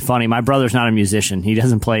thought it would be funny. My brother's not a musician. He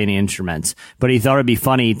doesn't play any instruments, but he thought it'd be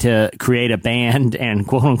funny to create a band and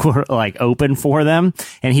quote unquote like open for them.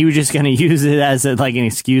 And he was just going to use it as like an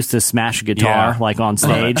excuse to smash a guitar like on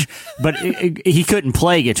stage, but he couldn't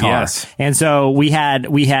play guitar. Yes. And so we had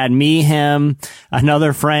me, him,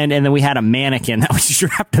 another friend, and then we had a mannequin that we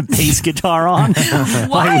strapped a bass guitar on.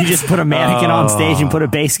 Like we just put a mannequin on stage and put a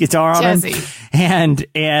bass guitar on him.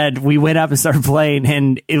 And we went up and started playing,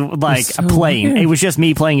 and it like playing. It was just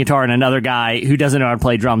me playing guitar and another guy who doesn't know how to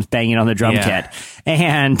play drums banging on the drum kit.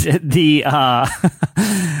 And the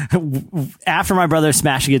after my brother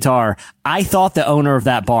smashed a guitar, I thought the owner of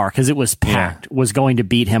that bar, because it was packed, was going to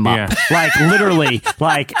beat him up. Like literally,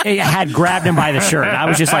 like it had grabbed him by the shirt. I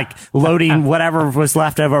was just like loading whatever was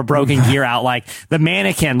left of our broken gear out. Like the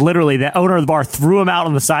mannequin, literally, the owner of the bar threw him out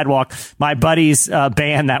on the sidewalk. My buddy's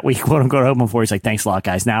band that we quote unquote opened for, he's like, "Thanks a lot,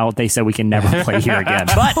 guys. Now they said we can never play here again."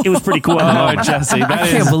 But it was pretty cool. Oh, Jesse, I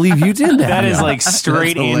can't believe you did that. That is like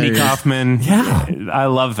straight Andy Kaufman. Yeah. I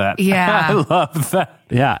love that. Yeah. I love that.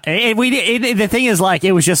 Yeah. And the thing is, like,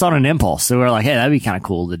 it was just on an impulse. So we were like, hey, that'd be kind of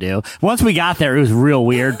cool to do. Once we got there, it was real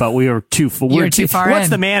weird, but we were too far Once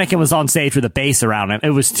the mannequin was on stage with a bass around him,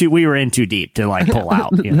 we were in too deep to like pull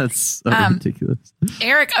out. You know? That's so ridiculous.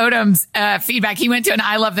 Eric Odom's feedback, he went to an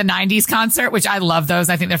I Love the 90s concert, which I love those.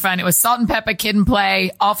 I think they're fun. It was Salt and Peppa, Kid and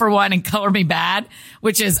Play, All for One, and Color Me Bad,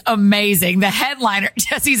 which is amazing. The headliner,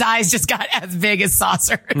 Jesse's eyes just got as big as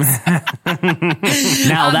saucers. Now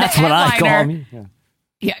that's what I call me.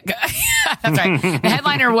 Yeah, that's right. The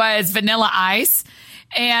headliner was Vanilla Ice,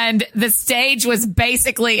 and the stage was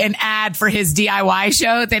basically an ad for his DIY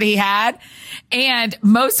show that he had. And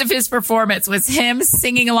most of his performance was him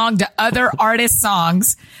singing along to other artists'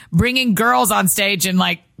 songs, bringing girls on stage and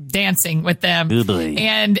like dancing with them. Goodly.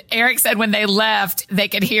 And Eric said when they left, they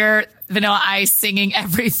could hear Vanilla Ice singing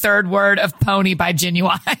every third word of Pony by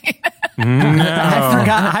Genuine. No.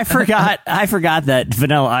 I forgot that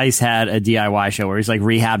Vanilla Ice had a DIY show where he's like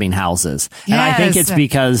rehabbing houses. Yes. And I think it's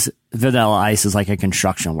because Vanilla Ice is like a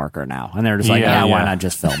construction worker now. And they're just like, why not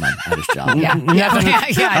just film him at his job? I'm not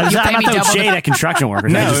throwing shade at construction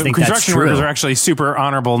workers. I just think construction workers are actually super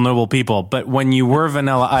honorable, noble people. But when you were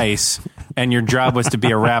Vanilla Ice and your job was to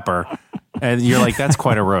be a rapper, and you're like, that's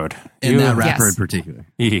quite a road. And that rapper in particular.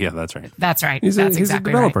 Yeah, that's right. That's right. He's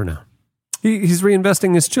exactly a developer now. He's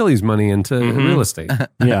reinvesting his Chili's money into real estate.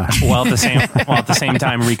 Yeah. While at the same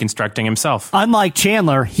time reconstructing himself. Unlike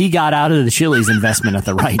Chandler, he got out of the Chili's investment at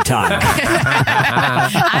the right time.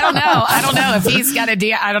 I don't know if he's got a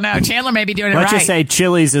deal. I don't know. Chandler may be doing it right. Let's just say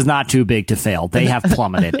Chili's is not too big to fail. They have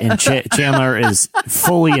plummeted, and Chandler is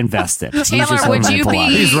fully invested. Chandler, would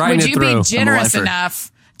you be generous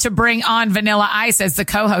enough to bring on Vanilla Ice as the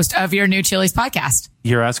co-host of your new Chili's podcast?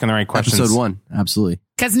 You're asking the right questions. Episode 1, absolutely.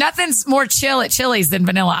 Because nothing's more chill at Chili's than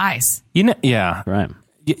Vanilla Ice. Yeah. Right.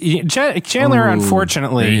 Chandler,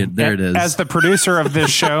 unfortunately, there it is. As the producer of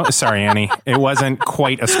this show, sorry, Annie, it wasn't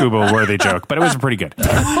quite a scuba-worthy joke, but it was pretty good.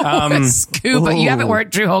 Scuba, you haven't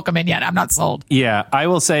worked Drew Holcomb in yet. I'm not sold. Yeah, I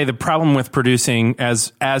will say the problem with producing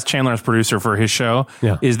as Chandler's producer for his show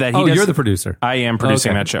is that you're the producer. I am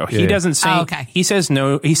producing that show. He doesn't say. He says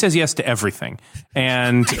no. He says yes to everything,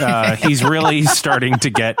 and he's really starting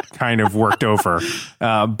to get kind of worked over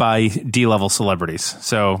by D-level celebrities.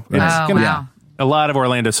 So it's gonna. A lot of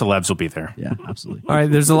Orlando celebs will be there. Yeah, absolutely. All right,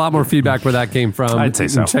 there's a lot more feedback where that came from. I'd say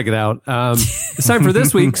so. Check it out. It's time for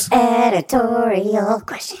this week's editorial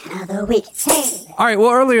question of the week. All right, well,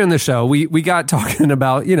 earlier in the show, we got talking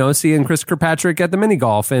about, seeing Chris Kirkpatrick at the mini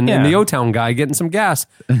golf and the O-Town guy getting some gas,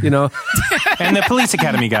 and the police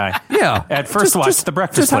academy guy. Yeah. At First Watch, the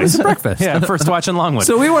breakfast place. Just having some breakfast. Yeah, First Watch in Longwood.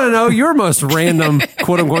 So we want to know your most random,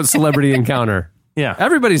 quote-unquote, celebrity encounter. Yeah.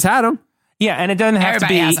 Everybody's had them. Yeah, and it doesn't have to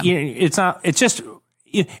be. It's not. It's just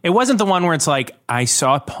It wasn't the one where it's like, I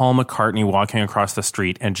saw Paul McCartney walking across the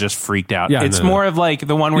street and just freaked out. Yeah, it's more of like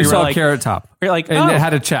the one where you you were saw like, Carrot Top. You're like, and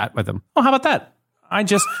had a chat with him. Oh, how about that? I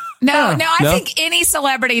just I think any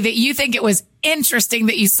celebrity that you think it was interesting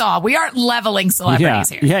that you saw. We aren't leveling celebrities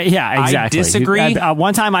here. Yeah, exactly. I disagree.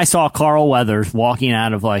 One time I saw Carl Weathers walking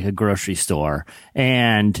out of like a grocery store,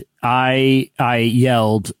 and I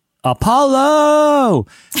yelled, Apollo!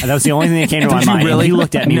 And that was the only thing that came to my mind. Really? And he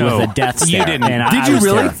looked at me with a death stare. You didn't. And Did you was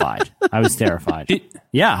really? Terrified. I was terrified.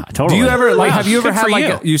 Yeah, totally. Do you ever have you ever Good had for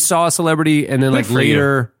like you. you saw a celebrity and then Good like for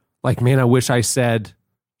later like, man, I wish I said.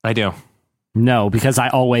 I do. No, because I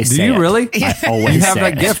always Do say you it. really? I always You have say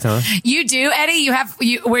that it. gift, huh? You do, Eddie? You have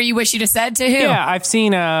where you wish you'd have said to who? Yeah, I've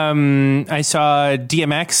seen. I saw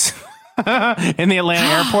DMX in the Atlanta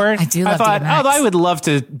airport. I do love thought, DMX. oh, I would love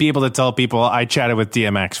to be able to tell people I chatted with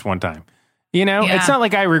DMX one time. You know, Yeah. it's not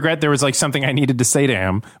like I regret there was like something I needed to say to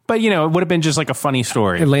him, but you know, it would have been just like a funny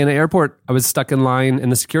story. Atlanta airport. I was stuck in line in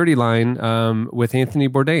the security line with Anthony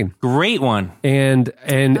Bourdain. Great one. And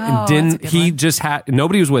that's a didn't good he one. just had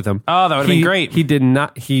nobody was with him. Oh, that would've been great. He did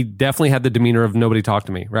not. He definitely had the demeanor of nobody talked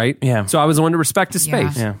to me, right? Yeah. So I was the one to respect his Yeah.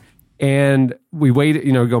 space. Yeah. And we waited,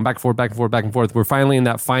 going back and forth, back and forth, back and forth. We're finally in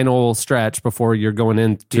that final stretch before you're going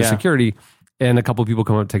into Yeah. security, and a couple of people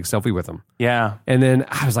come up and take a selfie with him. Yeah. And then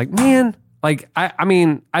I was like, man, like, I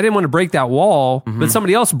mean, I didn't want to break that wall, Mm-hmm. but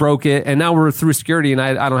somebody else broke it, and now we're through security, and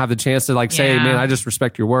I don't have the chance to like say, Yeah. man, I just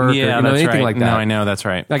respect your work, Yeah, or that's anything right. like that. No, I know that's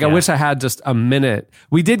right. Like, Yeah. I wish I had just a minute.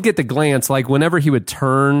 We did get the glance, like whenever he would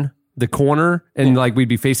turn the corner and like we'd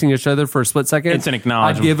be facing each other for a split second. It's an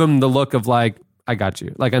acknowledgement. I'd give him the look of like, I got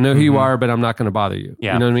you. Like, I know who you are, but I'm not going to bother you.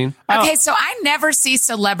 Yeah. You know what I mean? Okay, so I never see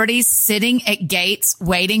celebrities sitting at gates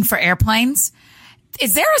waiting for airplanes.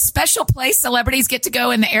 Is there a special place celebrities get to go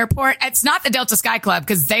in the airport? It's not the Delta Sky Club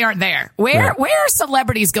because they aren't there. Where are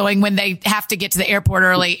celebrities going when they have to get to the airport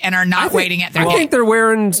early and are not waiting at their I gate? think they're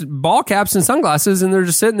wearing ball caps and sunglasses, and they're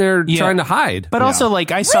just sitting there trying to hide. But also,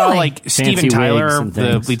 like, I saw Really? like Fancy Steven wigs Tyler, and the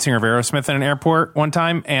things. lead singer of Aerosmith, in an airport one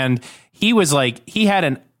time, and he was like, he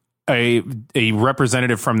had a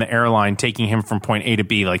representative from the airline taking him from point A to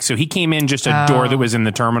B. Like, so he came in just a door that was in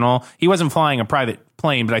the terminal. He wasn't flying a private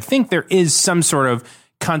plane, but I think there is some sort of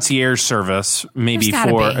concierge service, maybe There's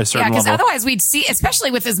gotta for be. a certain because level. otherwise we'd see,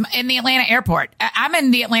 especially with in the Atlanta airport. I'm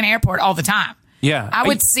in the Atlanta airport all the time. Yeah, I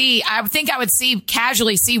would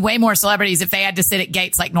casually see way more celebrities if they had to sit at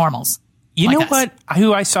gates like normals. You like know us. what?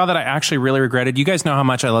 Who I saw that I actually really regretted. You guys know how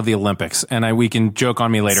much I love the Olympics, and we can joke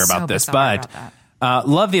on me later So about this, bizarre but. about that.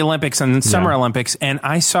 Love the Olympics and Summer Olympics, and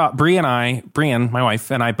I saw Brian, my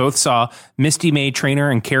wife, and I both saw Misty May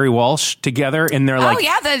Traynor and Carrie Walsh together in their like. Oh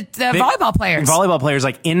yeah, the volleyball players. Volleyball players,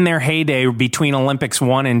 like in their heyday between Olympics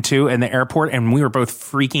 1 and 2 in the airport, and we were both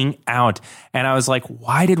freaking out. And I was like,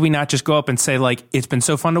 why did we not just go up and say, like, it's been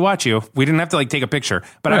so fun to watch you? We didn't have to like take a picture,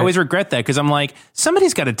 but I always regret that because I'm like,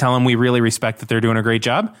 somebody's got to tell them we really respect that they're doing a great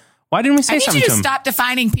job. Why didn't we say I need something you to to them? stop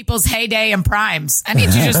defining people's heyday and primes. I need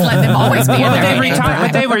you to just let them always be in their heyday and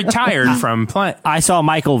prime. They retired from playing. I saw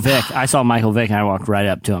Michael Vick, and I walked right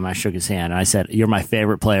up to him. I shook his hand, and I said, "You're my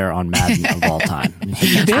favorite player on Madden of all time."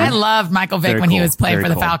 I loved Michael Vick Very when he cool. was playing Very for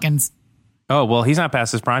the cool. Falcons. Oh, well, he's not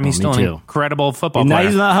past his prime. He's me still an too. incredible football Now player.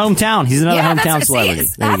 he's another hometown. He's another hometown celebrity.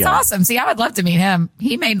 There you That's go. awesome. See, I would love to meet him.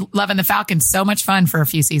 He made loving the Falcons so much fun for a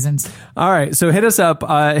few seasons. All right. So hit us up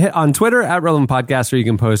hit on Twitter at Relevant Podcast, or you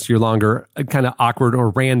can post your longer, kind of awkward or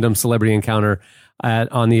random celebrity encounter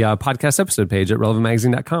on the podcast episode page at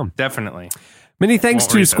relevantmagazine.com. Definitely. Many thanks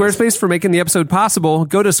Won't to read those. Squarespace for making the episode possible.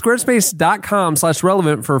 Go to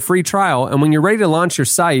squarespace.com/relevant for a free trial. And when you're ready to launch your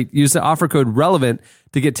site, use the offer code RELEVANT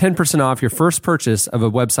to get 10% off your first purchase of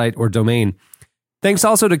a website or domain. Thanks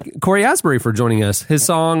also to Cory Asbury for joining us. His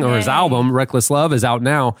song or his album, Reckless Love, is out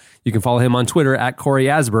now. You can follow him on Twitter at Cory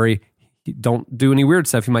Asbury. Don't do any weird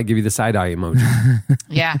stuff. He might give you the side-eye emoji.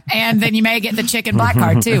 Yeah. And then you may get the chicken black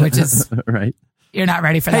card too, which is Right. you're not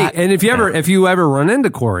ready for Hey, that. and if you ever run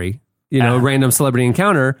into Cory, random celebrity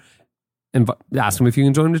encounter, and ask him if you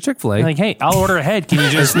can join him to Chick-fil-A. Like, hey, I'll order ahead. Can you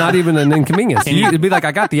It's just not even an inconvenience. It'd be like,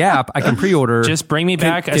 I got the app. I can pre-order. just bring me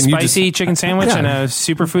back a can you spicy chicken sandwich and a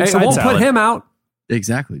superfood Hey, it side won't salad? put him out.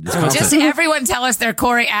 Exactly. Just everyone tell us their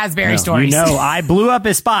Cory Asbury stories. You know, I blew up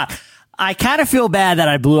his spot. I kind of feel bad that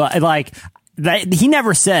I blew up. Like, he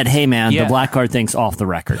never said, "Hey, man, Yeah. the black card thing's off the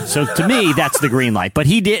record." So to me, that's the green light. But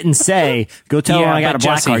he didn't say, "Go tell him I got a but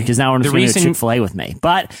black Jesse, card," because now we're the going to reason- Chick-fil-A with me.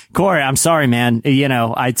 But Cory, I'm sorry, man. You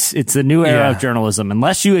know, it's a new era Yeah. of journalism.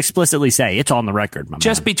 Unless you explicitly say it's on the record, my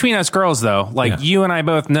Just man. between us girls, though, like you and I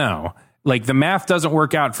both know, Like, the math doesn't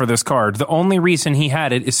work out for this card. The only reason he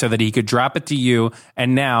had it is so that he could drop it to you,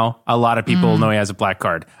 and now a lot of people know he has a black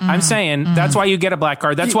card. I'm saying that's why you get a black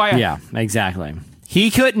card. That's why. Yeah, exactly. He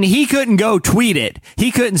couldn't go tweet it.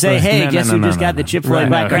 He couldn't say, "Hey, guess who just got the Chick-fil-A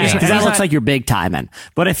black card?" Because that looks like you're big timing.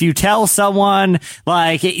 But if you tell someone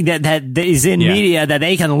like that is in media that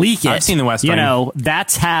they can leak it, I've seen the West Wing. You know,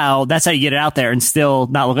 that's how you get it out there and still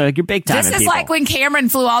not look like you're big timing. This is like when Cameron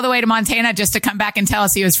flew all the way to Montana just to come back and tell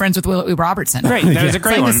us he was friends with Willie Robertson. Great, that was a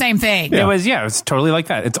great it's like one. the same thing. It was totally like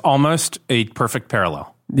that. It's almost a perfect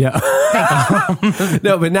parallel. Yeah.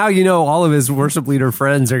 No, but now all of his worship leader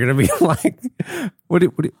friends are going to be like,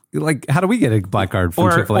 like, how do we get a black card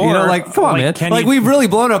from Chick-fil-A? Come on, man. Like, we've really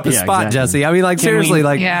blown up the spot, exactly. Jesse. I mean, seriously,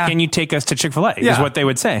 can you take us to Chick-fil-A is what they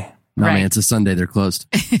would say. No, man, it's a Sunday. They're closed.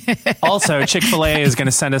 Also, Chick-fil-A is going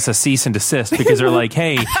to send us a cease and desist because they're like,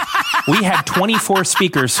 hey, we had 24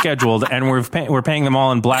 speakers scheduled and we're paying them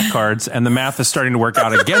all in black cards, and the math is starting to work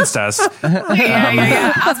out against us.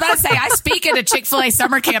 Yeah. I was about to say, I speak at a Chick-fil-A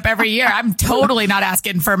summer camp every year. I'm totally not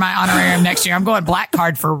asking for my honorarium next year. I'm going black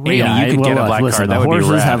card for real. Yeah, you could get a black card. That would be rad. The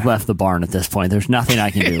horses have left the barn at this point. There's nothing I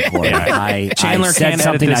can do for it. I said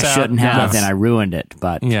something I shouldn't have, and I ruined it.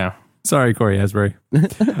 But yeah. Sorry, Cory Asbury. All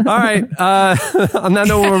right. On that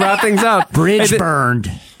note, we'll wrap things up. Bridge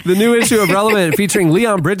burned. The new issue of Relevant featuring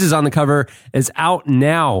Leon Bridges on the cover is out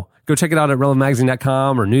now. Go check it out at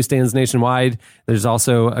relevantmagazine.com or newsstands nationwide. There's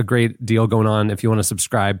also a great deal going on if you want to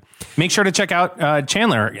subscribe. Make sure to check out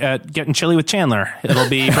Chandler, Getting Chilly with Chandler. It'll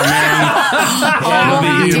be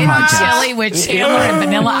premiering. Getting Chilly with Chandler and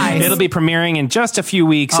Vanilla Ice. It'll be premiering in just a few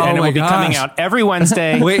weeks, and it will be coming out every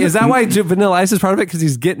Wednesday. Wait, is that why Vanilla Ice is part of it? Because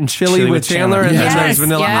he's getting chilly with Chandler, and then there's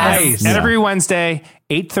Vanilla Ice. Every Wednesday,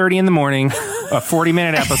 8:30 in the morning, a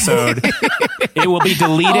 40-minute episode. It will be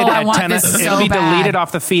deleted at 10. It'll be deleted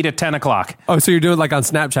off the feed at 10 o'clock. Oh, so you're doing like on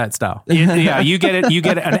Snapchat style? Yeah, you get it. You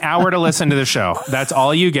get an hour to listen to the show. That's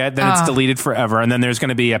all you get. Then it's deleted forever, and then there's going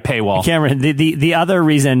to be a paywall. Cameron, the other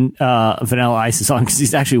reason Vanilla Ice is on because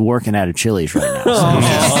he's actually working at a Chili's right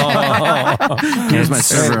now. He was my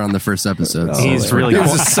server on the first episode. He's really cool.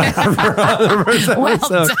 Well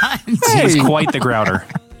done. He's quite the grouter.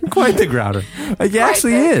 Quite the grouter. He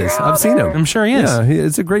actually is. I've seen him. I'm sure he is. Yeah,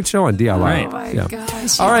 it's a great show on DIY. Right. Oh my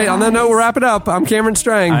gosh. All right, on that note, we'll wrap it up. I'm Cameron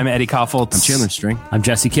Strang. I'm Eddie Koffoltz. I'm Chandler String. I'm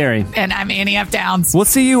Jesse Carey. And I'm Annie F. Downs. We'll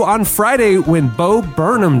see you on Friday when Bo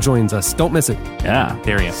Burnham joins us. Don't miss it. Yeah.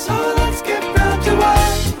 There he is. So let's get round to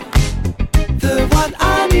one. The one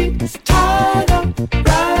I need is tied up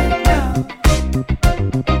right now.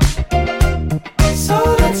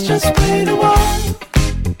 So let's just wait a while.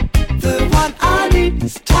 The one I need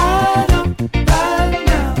is tied up right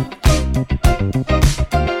now.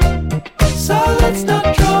 So let's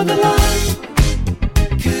not draw the line,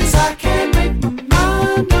 'cause I can't make my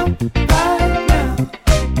mind up right now.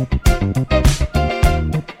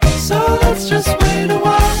 So let's just wait a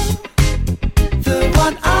while. The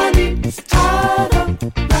one I need is tied up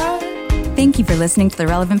right. Thank you for listening to the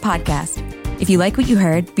Relevant Podcast. If you like what you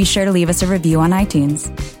heard, be sure to leave us a review on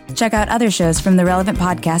iTunes. Check out other shows from the Relevant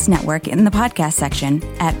Podcast Network in the podcast section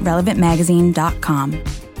at relevantmagazine.com.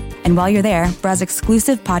 And while you're there, browse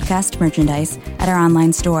exclusive podcast merchandise at our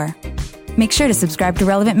online store. Make sure to subscribe to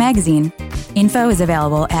Relevant Magazine. Info is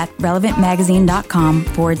available at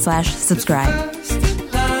relevantmagazine.com/subscribe.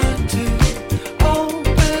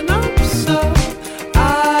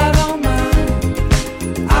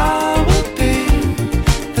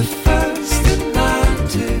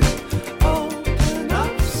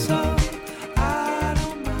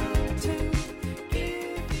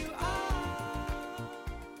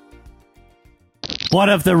 One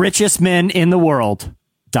of the richest men in the world,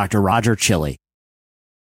 Dr. Roger Chili.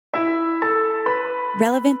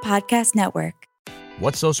 Relevant Podcast Network.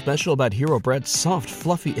 What's so special about Hero Bread's soft,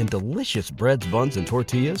 fluffy, and delicious breads, buns, and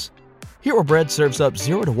tortillas? Hero Bread serves up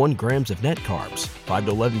 0 to 1 grams of net carbs, 5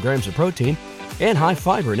 to 11 grams of protein, and high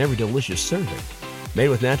fiber in every delicious serving. Made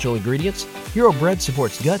with natural ingredients, Hero Bread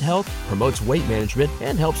supports gut health, promotes weight management,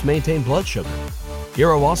 and helps maintain blood sugar.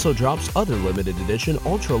 Hero also drops other limited edition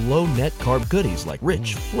ultra-low net carb goodies like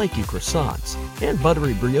rich, flaky croissants and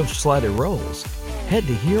buttery brioche slider rolls. Head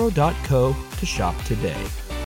to hero.co to shop today.